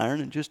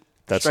 6-iron and just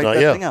That's strike not,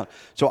 that yeah. thing out.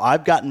 So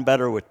I've gotten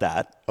better with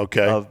that.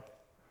 Okay. Of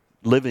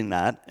living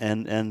that,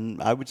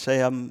 and I would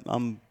say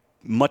I'm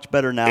much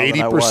better now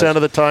than I was. 80%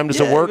 of the time, does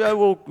it work? Yeah,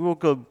 we'll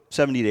go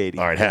 70 to 80.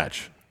 All right,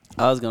 Hatch.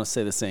 I was going to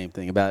say the same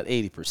thing, about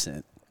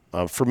 80%.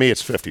 For me,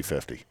 it's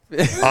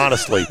 50-50.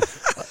 Honestly,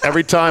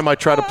 every time I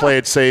try to play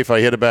it safe, I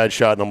hit a bad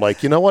shot, and I'm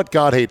like, you know what?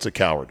 God hates a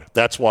coward.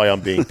 That's why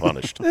I'm being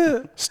punished.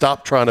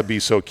 Stop trying to be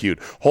so cute.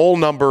 Hole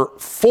number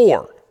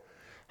 4.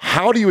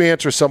 How do you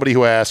answer somebody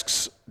who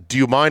asks, do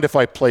you mind if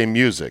I play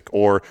music?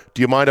 Or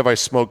do you mind if I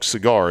smoke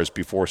cigars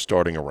before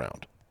starting a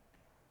round?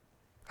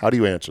 How do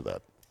you answer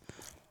that?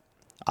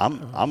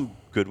 I'm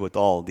good with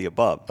all of the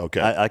above. Okay.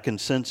 I can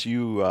sense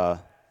you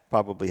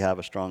probably have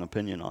a strong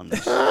opinion on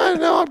this.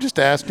 No, I'm just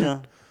asking. Yeah.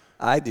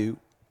 I do.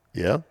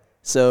 Yeah?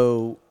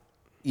 So,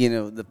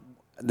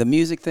 the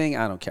music thing,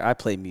 I don't care. I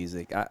play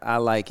music. I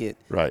like it.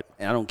 Right.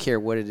 And I don't care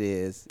what it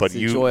is. But it's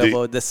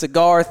enjoyable. The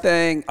cigar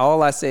thing,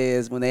 all I say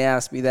is when they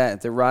ask me that,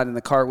 if they're riding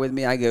the cart with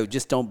me, I go,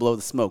 just don't blow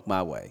the smoke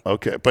my way.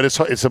 Okay. But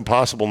it's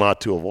impossible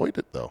not to avoid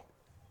it, though.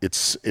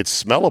 It's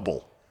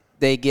smellable.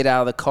 They get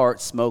out of the cart,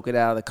 smoke it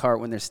out of the cart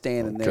when they're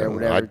standing there or Okay.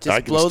 whatever. I Just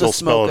can blow still the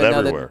smell smoke it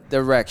another everywhere.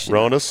 direction.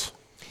 Ronas?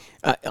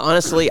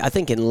 Honestly, I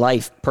think in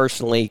life,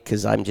 personally,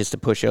 because I'm just a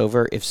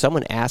pushover, if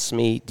someone asks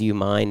me, do you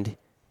mind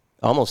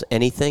almost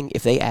anything,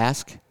 if they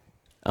ask,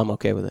 I'm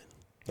okay with it.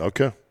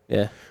 Okay.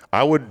 Yeah.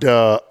 I would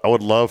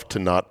love to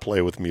not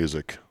play with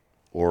music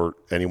or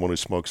anyone who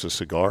smokes a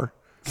cigar,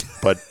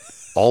 but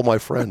all my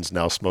friends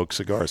now smoke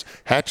cigars.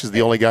 Hatch is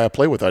the only guy I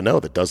play with I know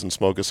that doesn't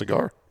smoke a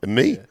cigar. And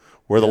me.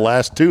 We're the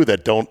last two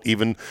that don't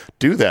even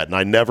do that, and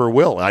I never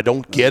will. I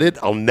don't get it.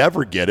 I'll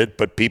never get it,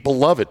 but people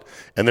love it.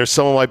 And they're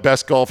some of my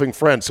best golfing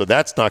friends, so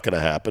that's not going to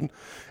happen.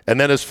 And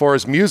then as far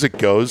as music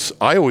goes,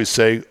 I always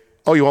say,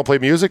 oh, you want to play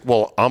music?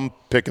 Well, I'm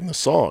picking the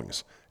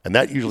songs. And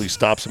that usually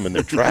stops them in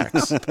their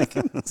tracks.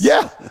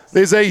 Yeah.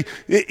 They say,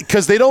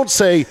 because they don't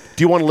say,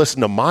 do you want to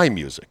listen to my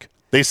music?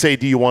 They say,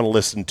 do you want to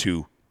listen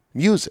to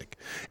music?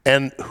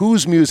 And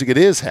whose music it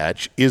is,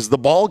 Hatch, is the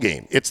ball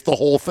game. It's the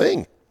whole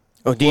thing.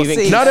 Oh, do you even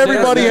Not consider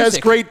everybody has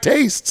music? great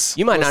tastes.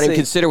 You might not even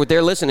consider what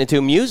they're listening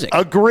to music.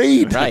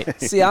 Agreed.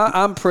 Right. See,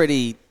 I'm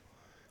pretty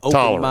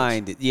Tolerant.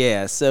 open-minded.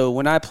 Yeah, so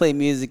when I play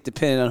music,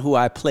 depending on who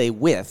I play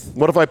with.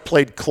 What if I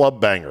played club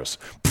bangers?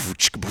 The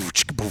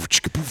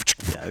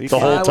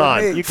whole Fine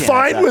time. with me. You can't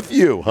Fine have with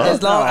you, huh?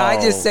 As long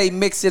I just say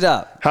mix it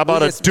up. How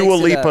about We a just mix Dua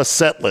it Lipa up.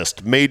 set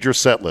list, major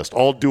set list,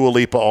 all Dua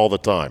Lipa all the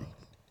time?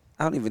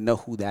 I don't even know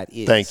who that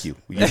is. Thank you.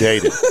 You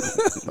hate it.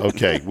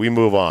 Okay, we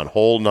move on.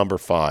 Hole number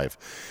 5.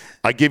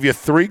 I give you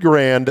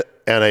 $3,000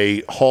 and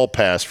a hall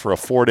pass for a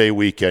 4-day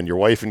weekend. Your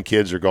wife and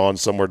kids are gone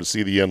somewhere to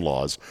see the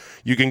in-laws.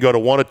 You can go to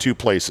one of two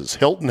places,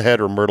 Hilton Head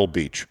or Myrtle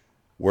Beach.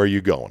 Where are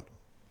you going?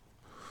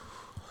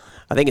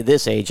 I think at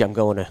this age, I'm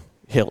going to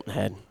Hilton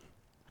Head.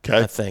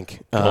 Okay. I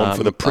think. Going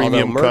for the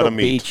premium although cut of Myrtle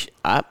meat. Beach,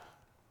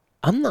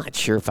 I'm not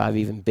sure if I've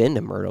even been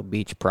to Myrtle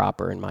Beach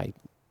proper in my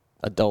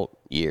adult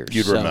years.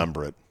 You'd so,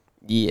 remember it.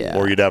 Yeah.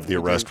 Or you'd have the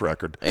arrest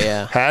record.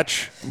 Yeah.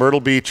 Hatch,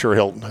 Myrtle Beach, or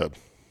Hilton Head?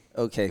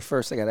 Okay,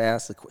 first I got to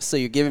ask. So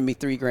you're giving me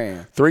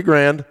 $3,000.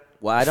 $3,000.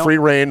 Well, I don't- Free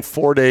reign,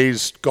 4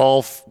 days,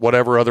 golf,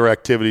 whatever other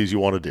activities you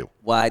want to do.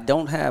 Well, I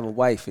don't have a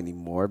wife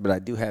anymore, but I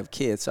do have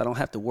kids, so I don't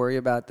have to worry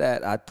about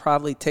that. I'd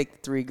probably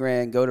take the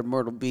 $3,000, go to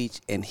Myrtle Beach,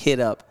 and hit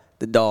up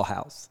the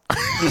dollhouse.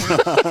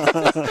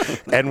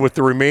 And with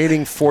the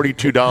remaining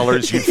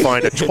 $42, you'd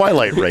find a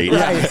Twilight rate.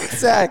 Right,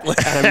 exactly.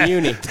 I'm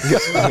uni.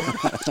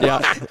 Yeah.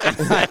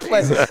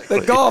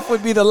 The golf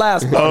would be the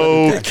last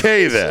part.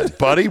 Okay, then.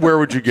 Buddy, where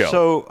would you go?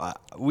 So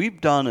we've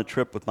done a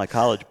trip with my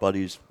college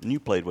buddies, and you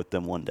played with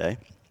them one day.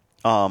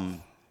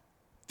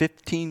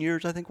 15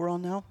 years, I think we're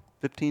on now,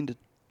 15 to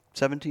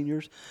 17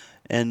 years.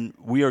 And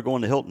we are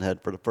going to Hilton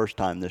Head for the first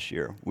time this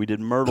year. We did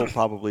Myrtle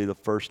probably the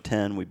first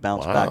 10. We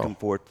bounced Wow. back and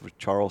forth with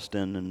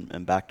Charleston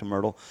and back to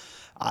Myrtle.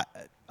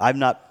 I've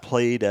not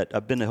played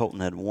I've been to Hilton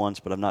Head once,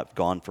 but I've not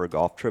gone for a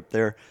golf trip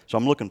there. So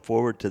I'm looking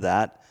forward to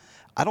that.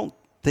 I don't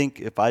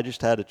think if I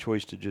just had a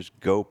choice to just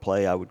go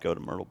play, I would go to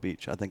Myrtle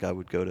Beach. I think I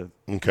would go to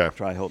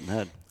try Hilton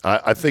Head.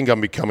 I think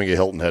I'm becoming a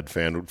Hilton Head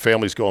fan.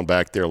 Family's going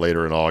back there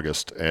later in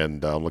August,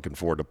 and I'm looking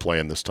forward to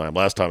playing this time.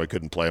 Last time I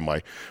couldn't play.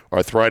 My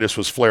arthritis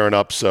was flaring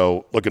up,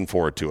 so looking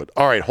forward to it.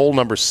 All right, hole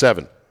number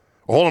 6.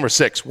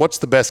 What's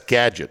the best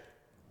gadget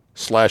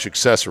 /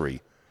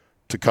 accessory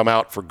to come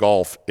out for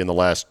golf in the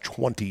last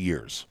 20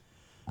 years?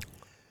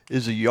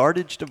 Is a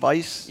yardage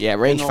device Yeah, in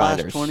the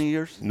rangefinders. last 20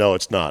 years? No,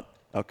 it's not.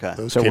 Okay.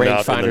 Those So came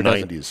out in rangefinder the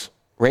doesn't- 90s.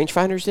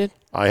 Rangefinders did?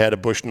 I had a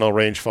Bushnell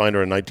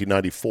rangefinder in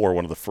 1994,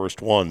 one of the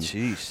first ones,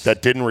 Jeez.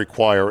 that didn't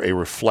require a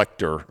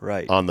reflector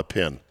Right. on the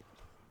pin.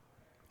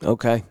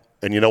 Okay.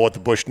 And you know what the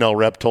Bushnell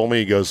rep told me?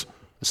 He goes,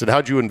 I said,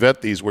 how'd you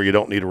invent these where you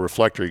don't need a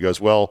reflector? He goes,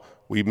 well,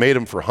 we made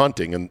them for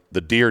hunting, and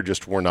the deer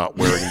just were not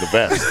wearing the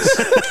vests.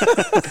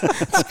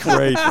 That's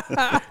great.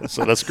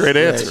 So that's a great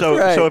answer.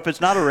 So if it's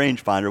not a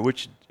rangefinder,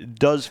 which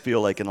does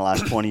feel like in the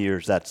last 20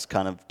 years that's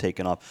kind of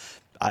taken off,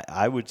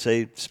 I would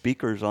say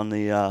speakers on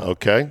the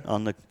Okay.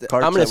 on the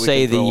carts. I'm going that to we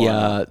say can throw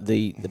on.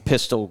 the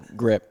pistol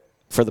grip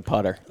for the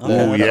putter.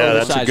 Oh, yeah,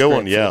 that's a good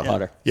one. Yeah.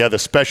 Putter. Yeah, the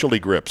specialty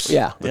grips.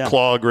 Yeah. The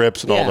claw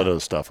grips and all that other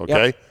stuff.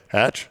 Okay. Yep.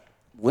 Hatch?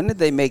 When did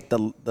they make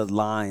the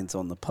lines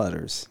on the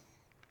putters?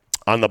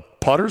 On the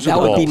putters or That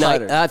the would be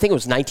balls? I think it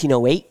was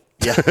 1908.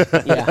 Yeah.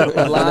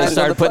 Yeah. When they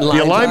started putting lines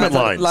the alignment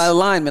on. lines.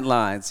 Alignment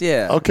lines,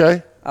 yeah.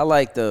 Okay. I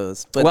like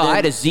those. But Well, then, I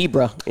had a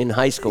zebra in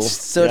high school.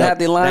 So it had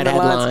the alignment That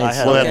had lines? lines.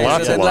 Well, it had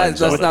lots of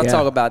lines Let's on it. not Yeah.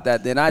 talk about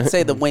that then. I'd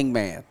say the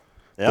wingman.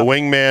 The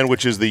wingman,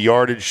 which is the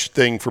yardage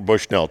thing for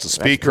Bushnell. It's a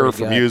speaker pretty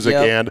for good. music,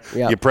 Yep. and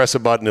Yep. you press a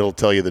button, it'll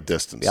tell you the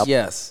distance.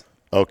 Yes.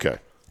 Okay.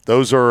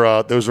 Those are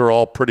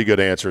all pretty good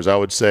answers. I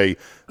would say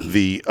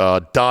the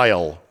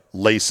dial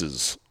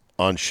laces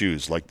on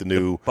shoes, like the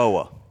new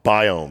BOA.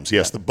 Biomes.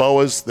 Yes, the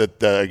BOAs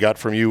that I got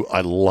from you.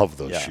 I love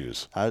those Yeah.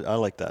 shoes. I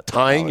like that.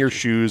 Tying your technology.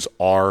 shoes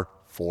are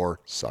for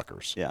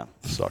suckers. Yeah.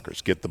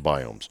 Suckers. Get the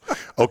Biomes.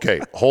 Okay,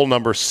 hole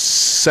number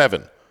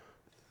 7.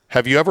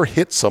 Have you ever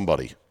hit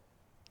somebody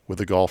with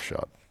a golf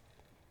shot?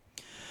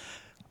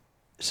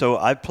 So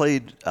I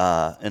played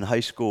in high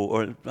school,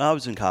 or I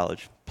was in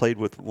college, played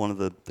with one of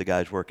the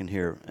guys working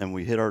here, and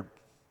we hit our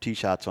tee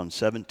shots on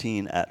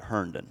 17 at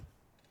Herndon.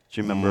 Do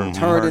you remember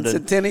Herndon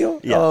Centennial?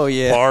 Yeah. Oh,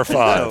 yeah. Par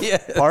 5.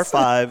 Yes. Par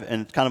 5,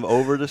 and it's kind of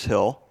over this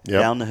hill,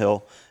 Yep. down the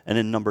hill. And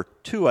then number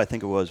 2, I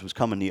think it was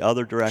coming the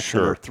other direction,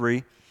 Sure. or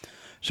 3.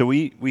 So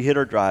we hit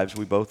our drives.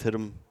 We both hit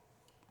them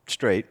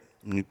straight,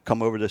 and you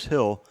come over this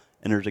hill,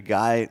 and there's a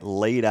guy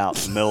laid out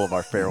in the middle of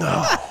our fairway.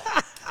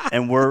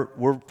 And we're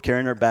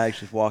carrying our bags,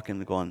 just walking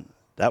and going,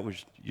 that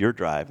was your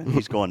drive. And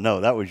he's going,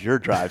 no, that was your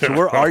drive. So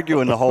we're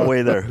arguing the whole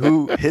way there.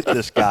 Who hit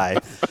this guy?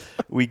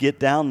 We get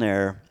down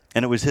there,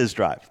 and it was his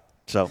drive.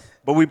 So,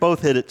 but we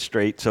both hit it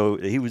straight. So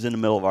he was in the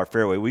middle of our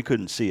fairway. We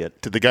couldn't see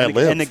it. Did the guy and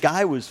live? And the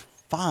guy was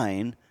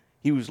fine.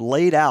 He was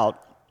laid out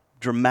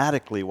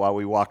dramatically while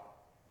we walked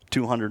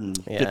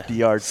 250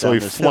 yards So down he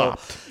this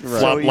flopped. hill.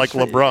 Flopped like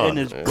LeBron.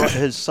 And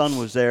his son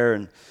was there,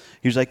 and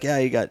he was like, yeah,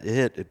 he got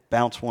hit. It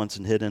bounced once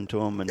and hit into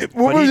him. And What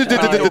but was he's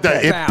it? fine.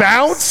 Okay. It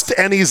bounced,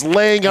 and he's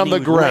laying on And the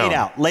he was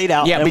ground. laid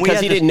out. Yeah, and we because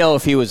had he this- didn't know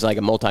if he was like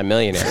a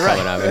multimillionaire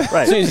coming out of it.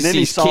 Right. As soon as And then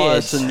he sees saw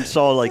kids, us and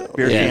saw like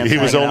beer Yeah. cans. He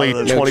was hanging only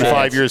out of the 25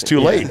 chance. years too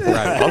late.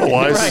 Right.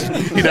 Otherwise,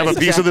 Right. he'd have a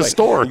piece of the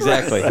store.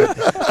 Exactly.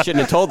 Shouldn't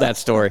have told that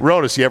story.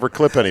 Rodas, you ever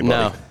clip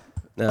anybody?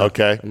 No.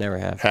 Okay. I never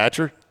have.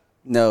 Hatcher?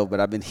 No, but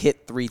I've been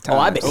hit 3 times. Oh,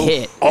 I've been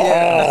hit.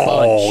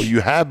 Oh,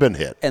 you have been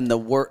hit. And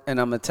and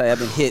I'm gonna tell you, I've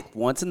been hit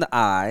once in the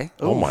eye,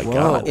 Oh, my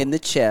God. in the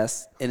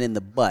chest, and in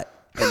the butt.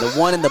 And the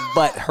one in the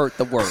butt hurt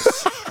the worst.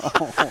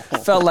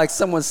 Felt like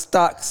someone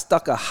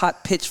stuck a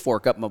hot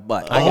pitchfork up my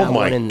butt. I got Oh,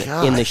 my one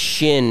God. in the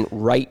shin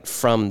right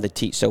from the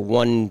tee. So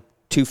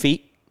 2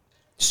 feet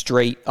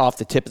straight off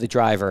the tip of the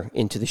driver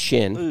into the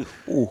shin.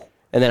 Ooh.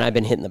 And then I've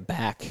been hitting the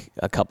back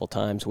a couple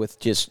times with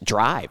just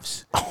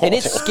drives. And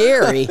it's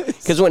scary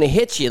because when it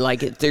hits you,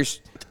 like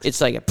it's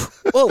like a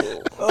whoa.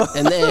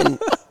 And then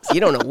you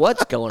don't know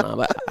what's going on.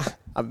 But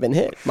I've been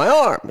hit. My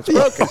arm, it's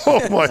broken.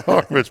 Oh, my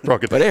arm is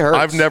broken. But it hurts.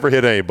 I've never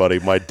hit anybody.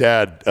 My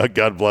dad,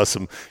 God bless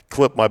him,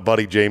 clipped my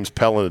buddy James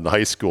Pellin in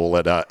high school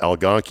at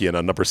Algonquian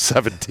on number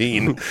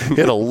 17.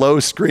 Hit a low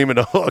screaming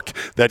hook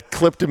that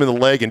clipped him in the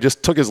leg and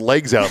just took his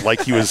legs out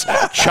like he was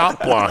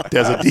chop blocked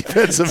as a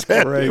defensive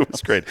end. It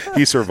was great.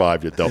 He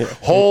survived it, though.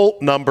 Hole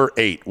number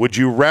 8. Would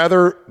you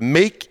rather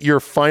make your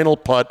final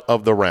putt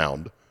of the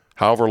round,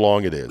 however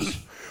long it is,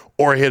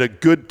 or hit a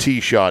good tee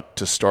shot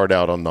to start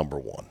out on number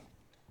 1?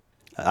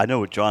 I know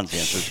what John's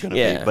answer is going to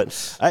Yeah. be,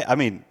 but I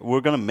mean,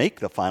 we're going to make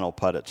the final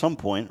putt at some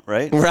point,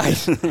 right?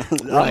 Right.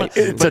 Right.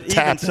 It's a But even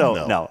tap-in, so,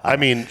 though. no. I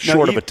mean,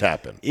 short of a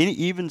tap-in.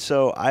 Even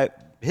so, I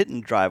hit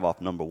and drive off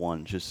number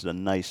 1, just a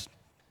nice.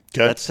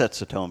 Okay. That sets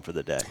the tone for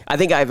the day. I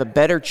think I have a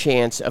better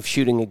chance of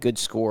shooting a good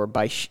score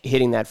by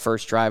hitting that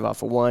first drive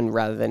off of 1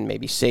 rather than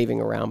maybe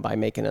saving around by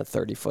making a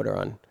 30-footer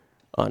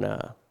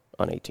on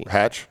 18.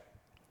 Hatch?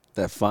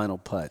 That final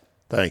putt.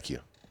 Thank you.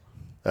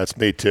 That's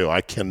me, too.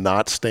 I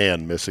cannot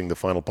stand missing the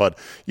final putt.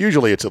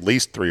 Usually it's at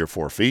least 3 or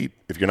 4 feet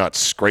if you're not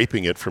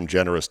scraping it from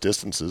generous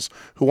distances.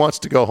 Who wants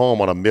to go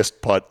home on a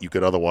missed putt you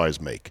could otherwise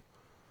make?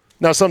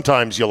 Now,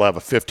 sometimes you'll have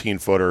a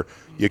 15-footer.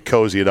 You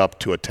cozy it up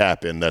to a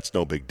tap-in. That's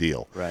no big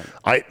deal. Right.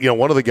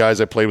 One of the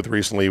guys I played with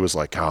recently was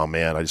like, oh,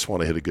 man, I just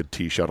want to hit a good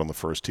tee shot on the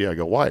first tee. I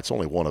go, why? It's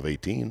only 1 of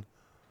 18.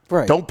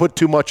 Right. Don't put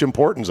too much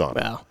importance on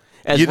it. Well,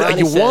 as You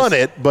Ronnie says, want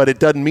it, but it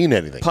doesn't mean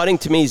anything. putting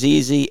to me is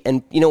easy,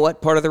 and you know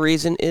what? Part of the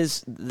reason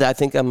is that I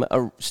think I'm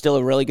still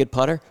a really good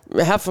putter.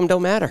 Half of them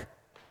don't matter.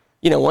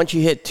 Once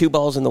you hit 2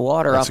 balls in the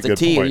water That's off a the good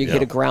tee, or point, you yeah.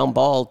 hit a ground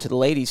ball to the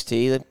ladies'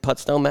 tee, the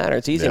putts don't matter.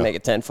 It's easy Yeah. to make a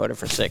 10-footer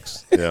for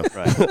 6. Yeah.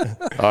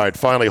 All right,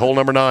 finally, hole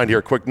number 9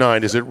 here, quick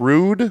 9. Is it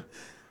rude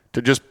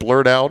to just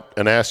blurt out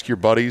and ask your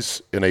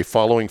buddies in a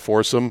following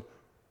foursome,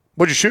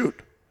 what'd you shoot,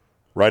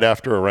 right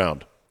after a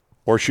round?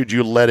 Or should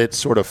you let it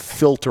sort of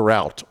filter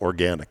out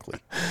organically?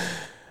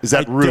 Is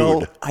that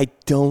rude? I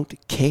don't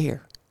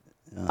care.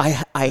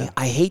 I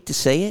hate to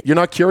say it. You're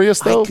not curious,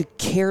 though? I could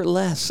care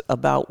less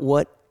about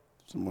what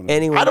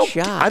anyone I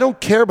shot. don't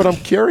care, but I'm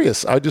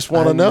curious. I just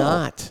want to I'm know.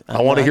 not.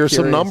 I want to I'm hear not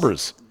some curious.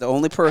 numbers. The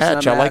only person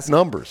Hatch, I'm I like asking,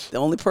 numbers. The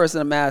only person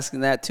I'm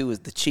asking that to is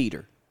the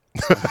cheater.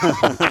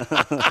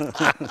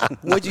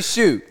 What'd you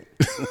shoot?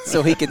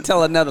 So he can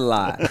tell another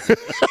lie.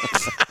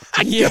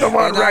 Get him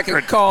on and record. I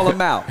can call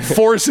him out.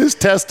 Force his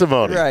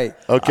testimony. Right.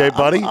 Okay,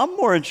 buddy? I'm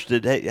more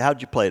interested. Hey,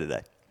 how'd you play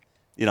today?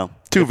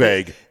 Too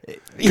vague.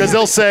 Because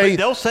they'll say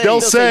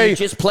you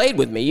just played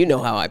with me. You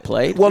know how I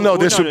played. Well, no,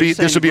 this would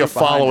be a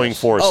following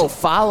foursome. Oh,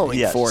 following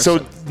Yes. foursome.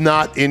 So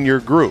not in your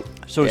group.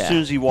 So Yeah. as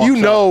soon as he walks You up,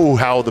 know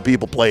how the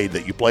people played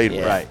that you played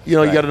with. Right. You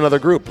Right. got another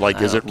group.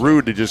 Like, is it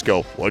rude to just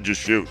go, what'd you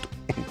shoot?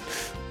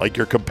 Like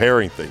you're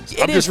comparing things.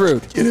 It is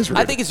rude. It is rude.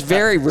 I think it's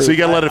very rude. So you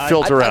got to let it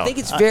filter out. I think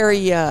it's very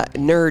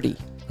nerdy.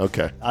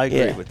 Okay. I agree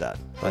Yeah. with that.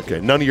 Okay.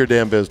 None of your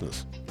damn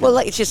business. Well,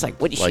 like, it's just like,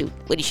 what do you Like- shoot?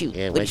 What do you shoot?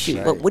 Yeah, What do you what's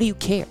shoot? that? What do you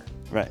care?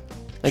 Right.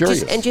 Like,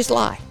 Curious. just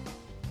lie.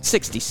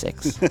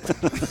 66.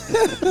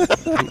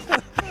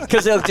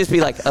 Because they'll just be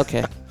like,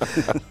 okay,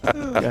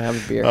 go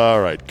have a beer.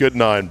 All right. Good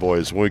 9,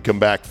 boys. When we come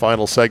back,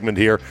 final segment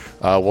here,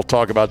 we'll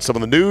talk about some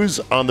of the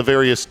news on the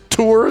various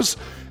tours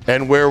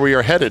and where we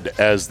are headed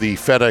as the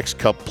FedEx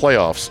Cup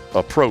playoffs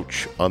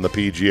approach on the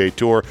PGA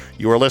Tour.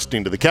 You are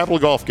listening to the Capital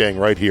Golf Gang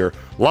right here,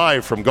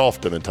 live from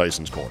Golfton in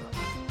Tyson's Corner.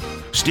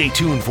 Stay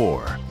tuned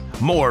for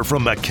more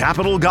from the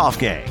Capital Golf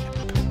Gang.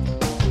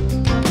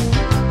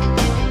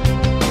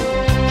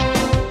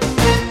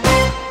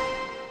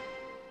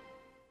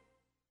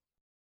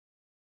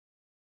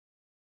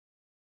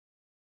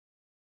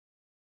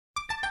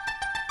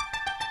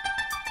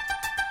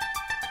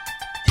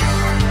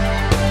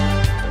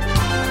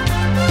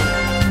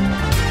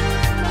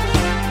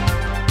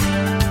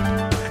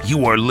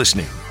 You are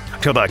listening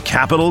to the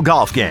Capital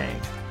Golf Gang.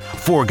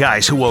 4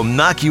 guys who will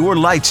knock your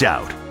lights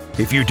out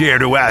if you dare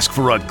to ask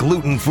for a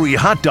gluten-free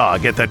hot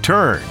dog at the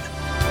turn.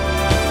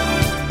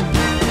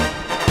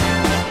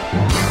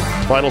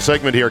 Final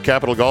segment here,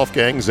 Capital Golf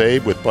Gang.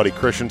 Zabe with Buddy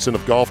Christensen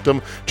of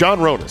Golfdom, John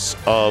Ronas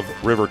of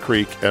River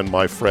Creek, and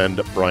my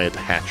friend Bryant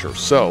Hatcher.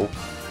 So,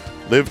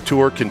 Live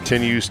Tour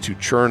continues to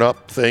churn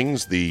up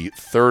things. The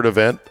 3rd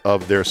event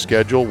of their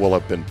schedule will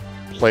have been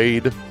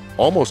played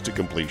almost to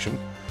completion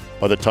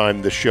by the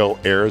time this show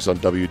airs on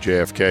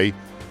WJFK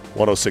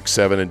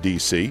 106.7 in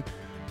D.C.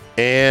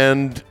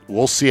 And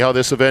we'll see how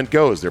this event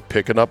goes. They're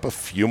picking up a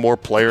few more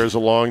players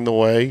along the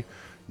way.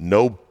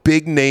 No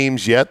big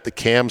names yet. The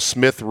Cam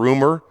Smith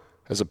rumor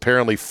has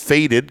apparently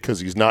faded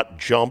because he's not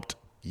jumped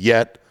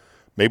yet.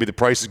 Maybe the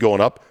price is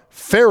going up.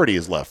 Faraday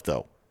is left,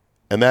 though,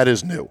 and that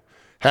is new.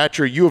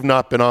 Hatcher, you have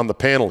not been on the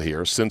panel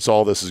here since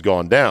all this has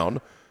gone down,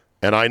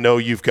 and I know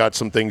you've got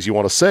some things you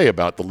want to say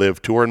about the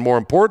Live Tour, and more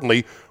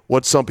importantly,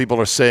 what some people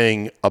are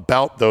saying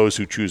about those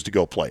who choose to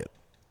go play it.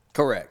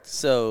 Correct.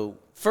 So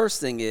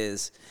first thing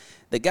is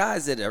the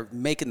guys that are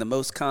making the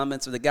most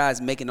comments are the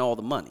guys making all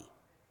the money.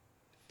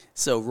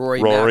 So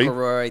Rory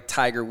McIlroy,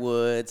 Tiger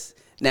Woods.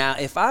 Now,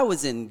 if I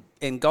was in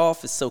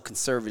golf is so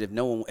conservative,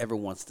 no one ever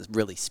wants to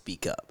really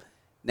speak up.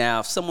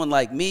 Now, if someone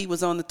like me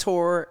was on the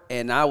tour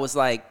and I was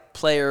like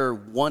player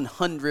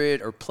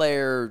 100 or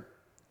player,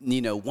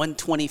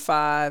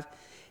 125,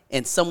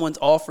 and someone's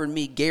offering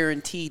me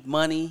guaranteed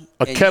money,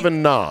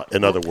 Kevin Na,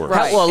 in other words.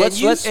 Right. Well,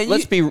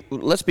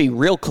 let's be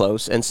real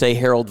close and say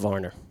Harold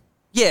Varner.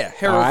 Yeah,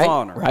 Harold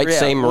Varner. Right, Yeah,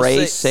 same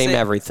race, same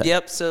everything.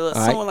 Yep, so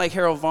someone like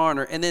Harold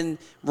Varner. And then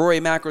Rory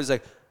McIlroy's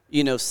like,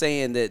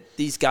 saying that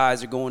these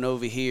guys are going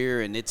over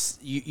here and it's,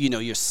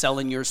 you're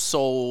selling your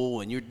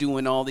soul and you're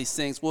doing all these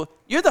things. Well,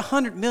 you're the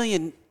 $100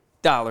 million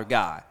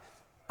guy.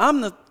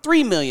 I'm the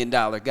 $3 million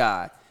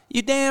guy.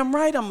 You damn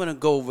right I'm going to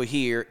go over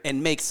here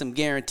and make some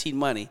guaranteed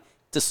money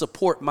to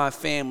support my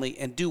family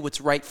and do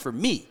what's right for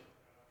me.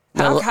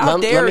 How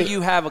dare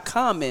you have a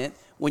comment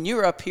when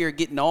you're up here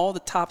getting all the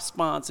top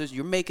sponsors,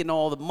 you're making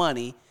all the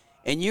money,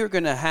 and you're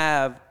going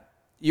to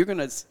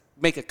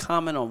make a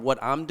comment on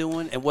what I'm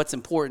doing and what's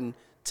important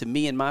to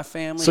me and my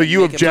family. So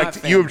you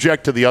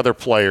object to the other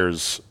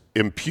players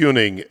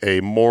impugning a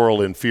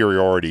moral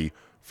inferiority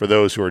for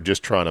those who are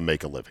just trying to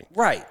make a living.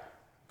 Right.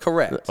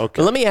 Correct. Okay.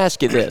 Well, let me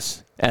ask you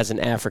this as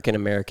an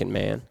African-American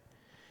man.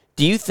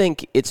 Do you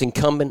think it's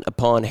incumbent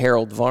upon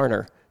Harold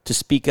Varner to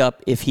speak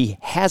up if he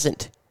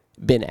hasn't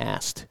been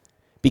asked?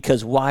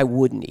 Because why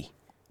wouldn't he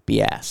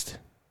be asked?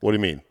 What do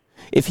you mean?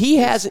 If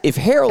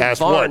Harold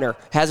Asked Varner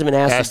what? hasn't been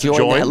asked to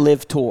join that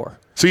Live Tour,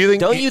 so you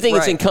think don't you think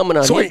it's incumbent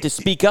on him to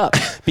speak up?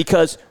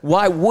 Because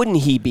why wouldn't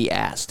he be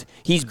asked?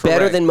 He's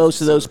better than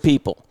most of those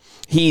people.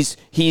 He's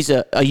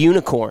a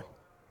unicorn,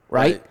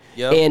 right?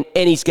 Yep.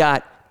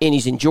 And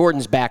he's in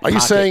Jordan's back pocket. Are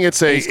you saying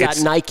he's got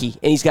Nike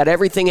and he's got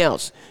everything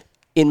else?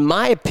 In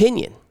my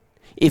opinion,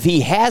 if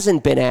he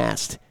hasn't been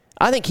asked,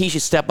 I think he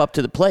should step up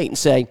to the plate and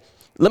say,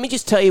 let me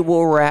just tell you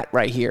where we're at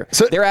right here.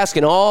 So, they're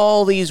asking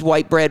all these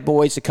white bread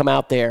boys to come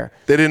out there.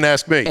 They didn't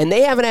ask me. And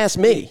they haven't asked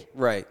me.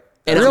 Right.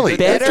 And really? I'm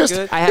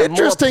better. I have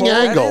interesting more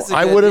angle.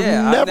 I would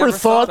have never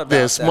thought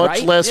this, that, much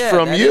right? less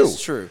from that you.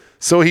 Is true.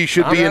 So he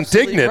should be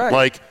indignant, right.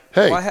 like,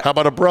 hey, how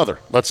about a brother?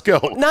 Let's go.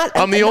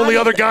 I'm the only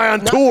other guy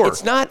on tour.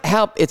 It's not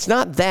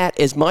that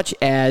as much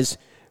as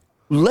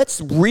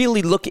let's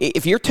really look.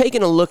 If you're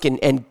taking a look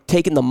and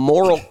taking the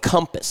moral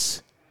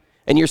compass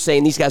and you're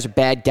saying these guys are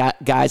bad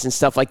guys and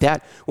stuff like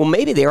that. Well,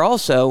 maybe they're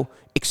also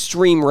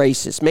extreme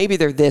racists. Maybe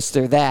they're this,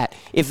 they're that.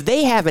 If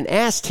they haven't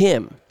asked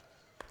him,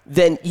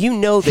 then you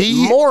know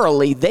that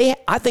morally,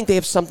 I think they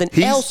have something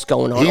else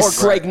going on. Or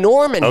Greg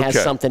Norman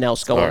has something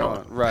else going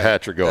on. Right.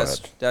 Patrick, go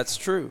ahead. That's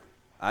true.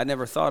 I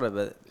never thought of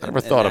it. I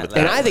never thought of it.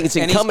 And I think it's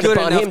incumbent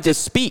upon him to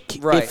speak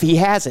if he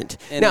hasn't.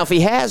 Now, if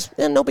he has,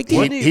 then no big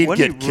deal. He'd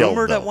get killed,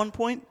 rumored at one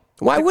point?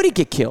 Why would he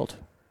get killed?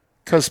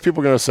 Because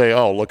people are going to say,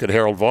 oh, look at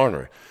Harold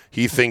Varner.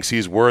 He thinks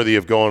he's worthy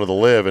of going to the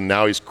Live, and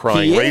now he's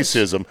crying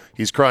racism.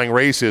 He's crying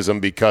racism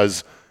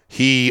because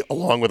he,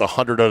 along with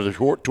 100 other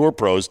tour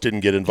pros, didn't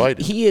get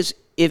invited. His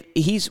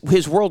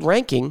world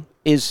ranking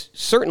is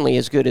certainly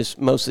as good as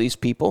most of these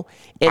people.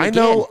 And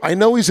I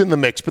know he's in the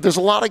mix, but there's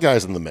a lot of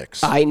guys in the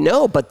mix. I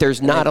know, but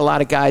there's not a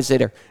lot of guys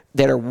that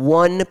are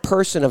one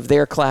person of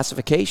their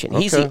classification.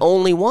 He's the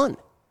only one.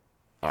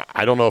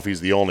 I don't know if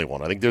he's the only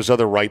one. I think there's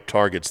other ripe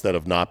targets that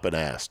have not been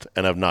asked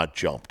and have not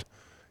jumped.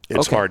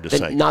 It's hard to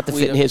say. Not to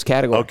fit in his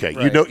category. Okay,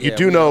 right. You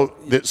do know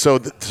that. So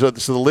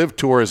the Live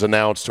Tour has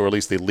announced, or at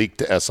least they leaked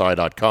to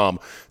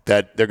SI.com,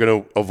 that they're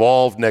going to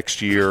evolve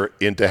next year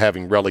into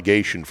having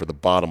relegation for the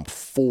bottom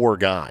 4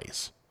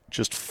 guys,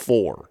 just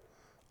 4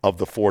 of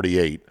the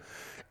 48,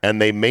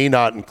 and they may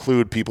not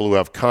include people who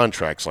have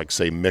contracts, like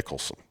say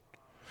Mickelson,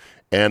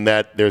 and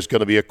that there's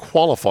going to be a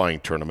qualifying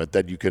tournament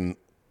that you can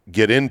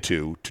get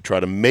into to try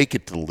to make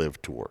it to the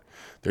Live Tour.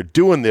 They're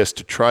doing this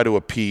to try to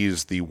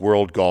appease the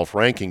World Golf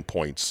Ranking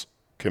Points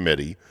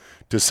Committee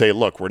to say,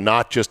 look, we're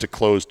not just a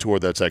closed tour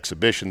that's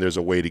exhibition. There's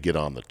a way to get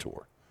on the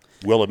tour.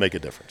 Will it make a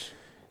difference?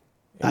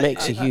 It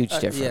makes a huge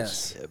difference.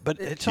 Yes. But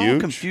it's all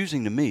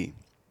confusing to me.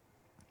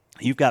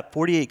 You've got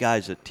 48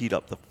 guys that teed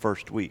up the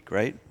first week,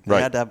 right? You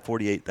had to have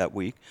 48 that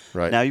week.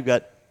 Right. Now you've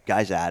got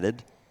guys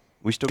added.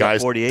 We still Guys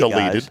got 48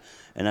 deleted. guys.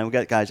 And now we've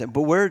got guys.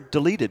 But where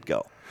deleted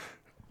go?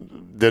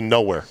 Then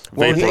nowhere.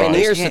 Well,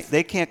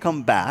 they can't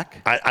come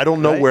back. I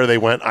don't know where they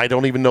went. I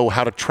don't even know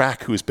how to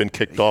track who's been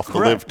kicked off the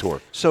Live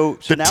Tour. So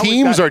the now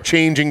teams are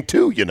changing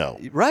too, you know.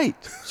 Right.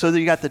 So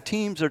you got the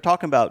teams. They're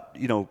talking about,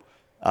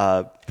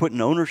 putting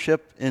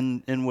ownership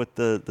in with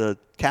the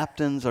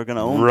captains are going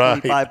to own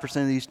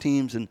 25% of these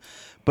teams.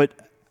 But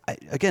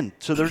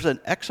so there's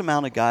an X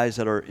amount of guys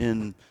that are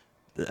in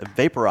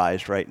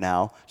vaporized right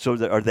now. So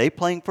are they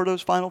playing for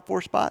those final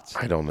 4 spots?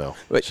 I don't know.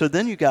 So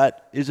then you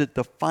got, is it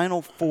the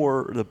final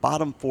 4, the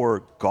bottom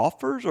 4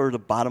 golfers or the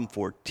bottom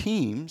 4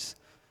 teams?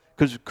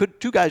 Because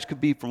 2 guys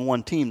could be from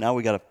one team. Now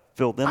we got to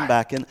fill them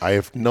back in. I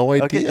have no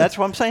idea. Okay, that's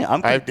what I'm saying.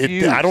 I'm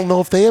confused. I don't know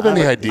if they have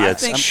any idea.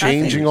 It's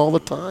changing all the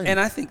time. And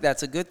I think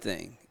that's a good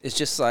thing. It's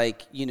just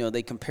like,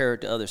 they compare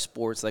it to other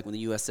sports, like when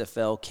the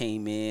USFL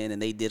came in and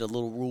they did a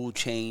little rule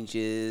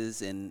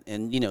changes and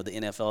the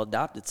NFL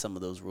adopted some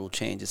of those rule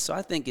changes. So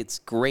I think it's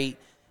great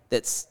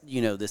that,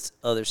 this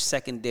other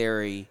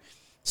secondary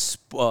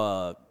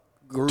tour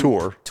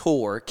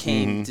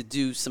came to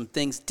do some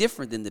things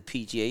different than the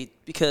PGA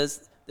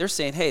because they're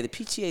saying, hey, the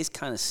PGA is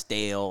kind of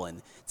stale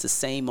and it's the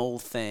same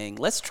old thing.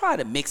 Let's try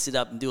to mix it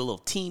up and do a little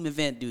team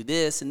event, do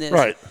this and this.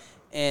 Right.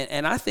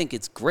 And I think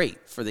it's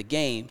great for the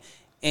game.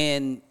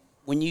 And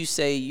when you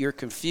say you're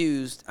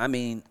confused, I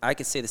mean, I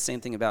could say the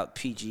same thing about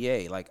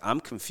PGA. Like, I'm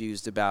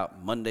confused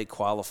about Monday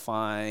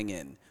qualifying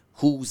and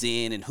who's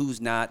in and who's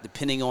not,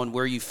 depending on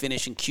where you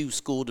finish in Q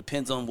school,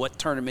 depends on what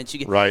tournaments you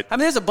get. Right. I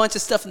mean, there's a bunch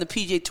of stuff in the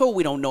PGA Tour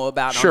we don't know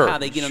about Sure. on how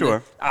they get on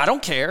there. I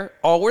don't care.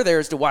 All we're there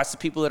is to watch the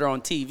people that are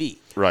on TV.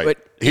 Right. But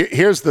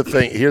here's the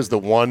thing. Here's the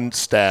one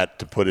stat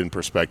to put in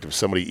perspective.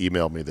 Somebody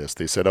emailed me this.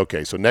 They said,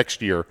 okay, so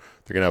next year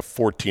they're going to have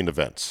 14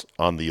 events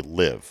on the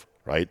Live,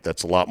 right?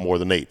 That's a lot more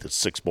than 8. That's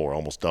 6 more,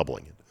 almost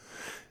doubling it.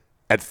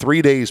 At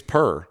 3 days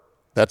per,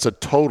 that's a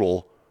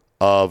total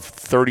of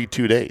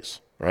 32 days,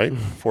 right?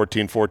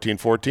 14, 14,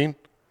 14.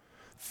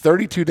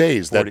 32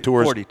 days. 40, that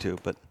tour is 42,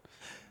 but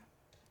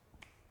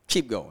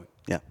keep going.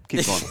 yeah,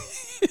 keep going.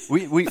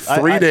 we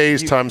 3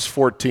 days times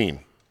 14.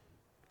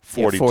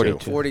 42.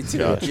 42.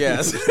 Gosh.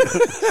 Yes.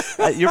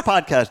 Your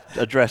podcast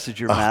addresses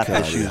your math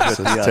issues. This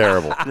is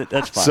terrible.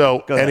 That's fine.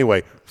 So Go ahead.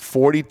 anyway,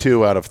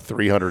 42 out of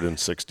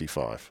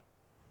 365.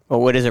 Well,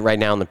 what is it right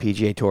now on the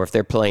PGA Tour? If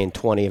they're playing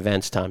 20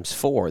 events times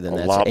 4, then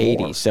that's lot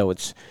 80. more. So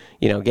it's,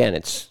 again,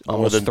 it's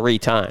almost 3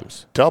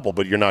 times. Double,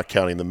 but you're not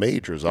counting the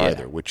majors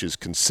either, which is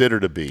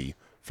considered to be,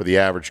 for the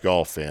average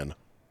golf fan,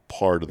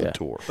 part of the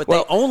tour. But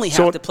they only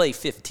have to play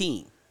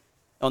 15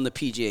 on the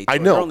PGA Tour. I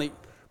know.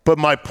 But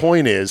my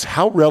point is,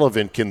 how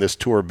relevant can this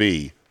tour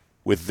be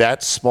with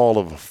that small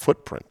of a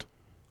footprint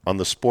on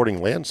the sporting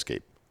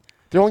landscape?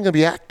 They're only going to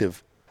be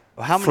active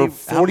for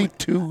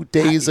 42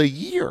 days a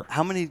year.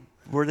 How many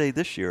were they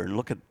this year? And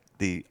look at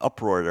the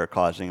uproar they're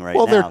causing right now.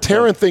 Well, they're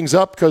tearing things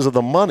up because of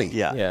the money.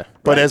 Yeah.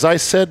 But as I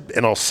said,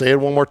 and I'll say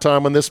it one more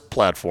time on this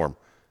platform,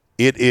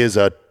 it is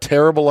a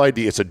terrible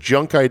idea. It's a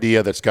junk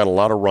idea that's got a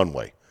lot of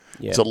runway.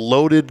 Yeah. It's a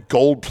loaded,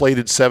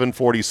 gold-plated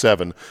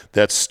 747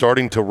 that's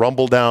starting to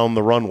rumble down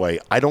the runway.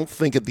 I don't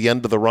think at the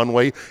end of the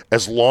runway,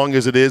 as long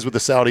as it is with the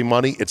Saudi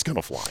money, it's going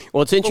to fly.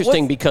 Well, it's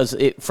interesting because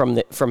from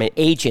an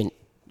agent,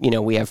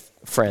 we have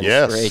friends who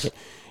are agent.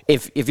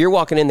 If you're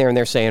walking in there and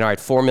they're saying, all right,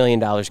 $4 million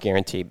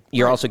guaranteed,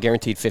 you're also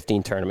guaranteed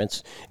 15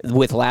 tournaments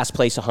with last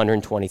place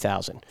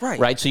 $120,000.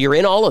 Right. So you're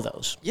in all of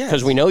those.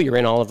 Because we know you're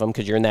in all of them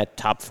because you're in that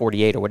top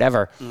 48 or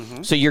whatever.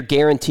 Mm-hmm. So your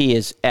guarantee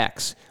is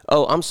X.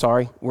 Oh, I'm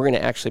sorry. We're going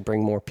to actually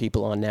bring more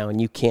people on now, and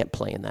you can't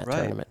play in that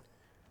tournament.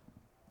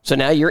 So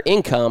now your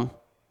income,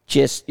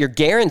 you're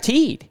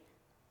guaranteed,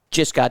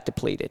 just got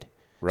depleted.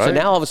 Right. So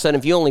now all of a sudden,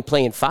 if you only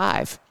play in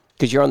 5,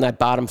 because you're on that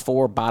bottom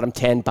 4, bottom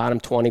 10, bottom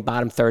 20,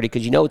 bottom 30,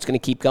 because you know it's going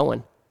to keep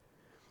going,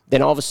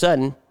 then all of a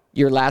sudden,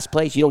 your last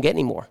place, you don't get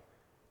any more.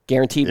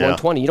 Guaranteed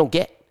 120, you don't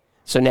get.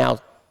 So now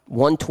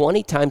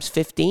 120 times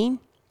 15,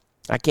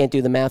 I can't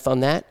do the math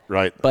on that.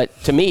 Right.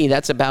 But to me,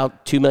 that's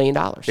about $2 million.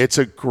 It's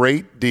a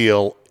great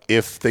deal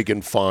if they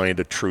can find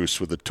a truce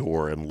with the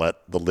tour and let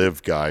the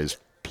LIV guys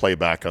play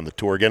back on the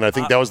tour again. I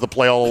think that was the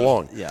play all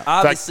along. Yeah.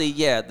 Obviously,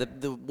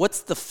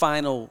 what's the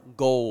final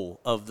goal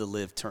of the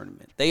LIV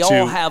tournament? They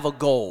all have a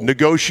goal.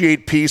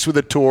 Negotiate peace with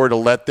the tour to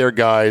let their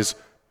guys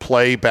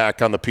play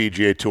back on the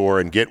PGA Tour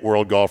and get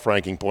world golf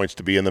ranking points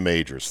to be in the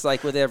majors. It's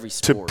like with every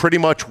sport. To pretty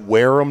much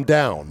wear them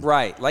down.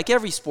 Right. Like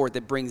every sport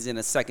that brings in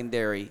a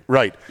secondary.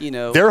 Right.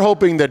 They're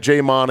hoping that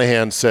Jay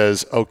Monahan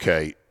says,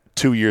 okay,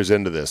 2 years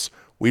into this,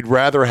 we'd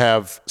rather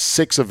have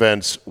 6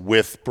 events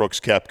with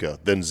Brooks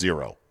Koepka than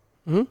 0.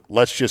 Mm-hmm.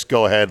 Let's just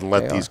go ahead and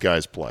let these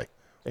guys play.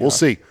 We'll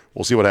see.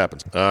 We'll see what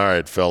happens. All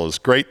right, fellas.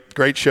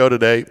 Great show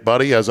today.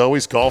 Buddy, as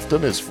always,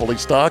 Golfton is fully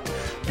stocked,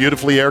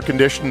 beautifully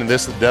air-conditioned in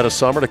the dead of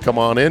summer to come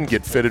on in,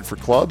 get fitted for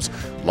clubs.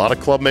 A lot of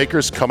club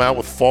makers come out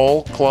with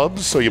fall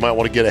clubs, so you might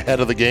want to get ahead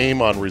of the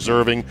game on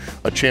reserving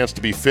a chance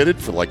to be fitted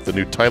for like the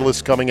new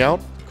Titleist coming out.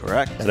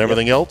 Correct. And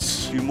everything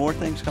else. A few more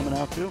things coming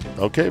out, too.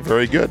 Okay,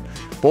 very good.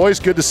 Boys,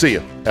 good to see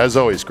you. As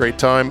always, great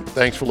time.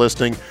 Thanks for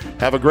listening.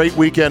 Have a great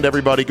weekend,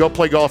 everybody. Go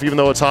play golf even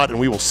though it's hot, and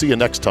we will see you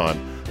next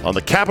time on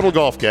the Capital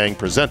Golf Gang,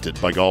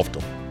 presented by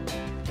Golfdom.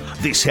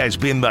 This has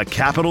been the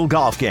Capital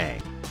Golf Gang.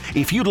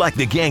 If you'd like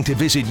the gang to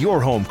visit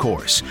your home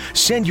course,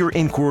 send your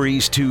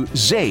inquiries to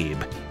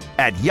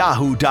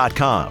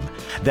zabe@yahoo.com.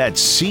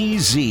 That's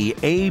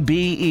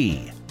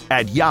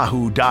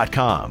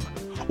CZABE@yahoo.com.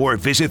 Or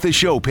visit the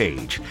show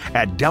page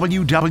at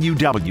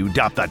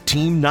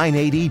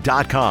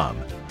www.theteam980.com.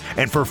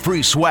 And for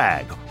free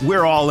swag,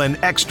 we're all in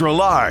extra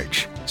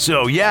large.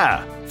 So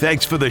yeah,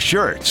 thanks for the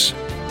shirts.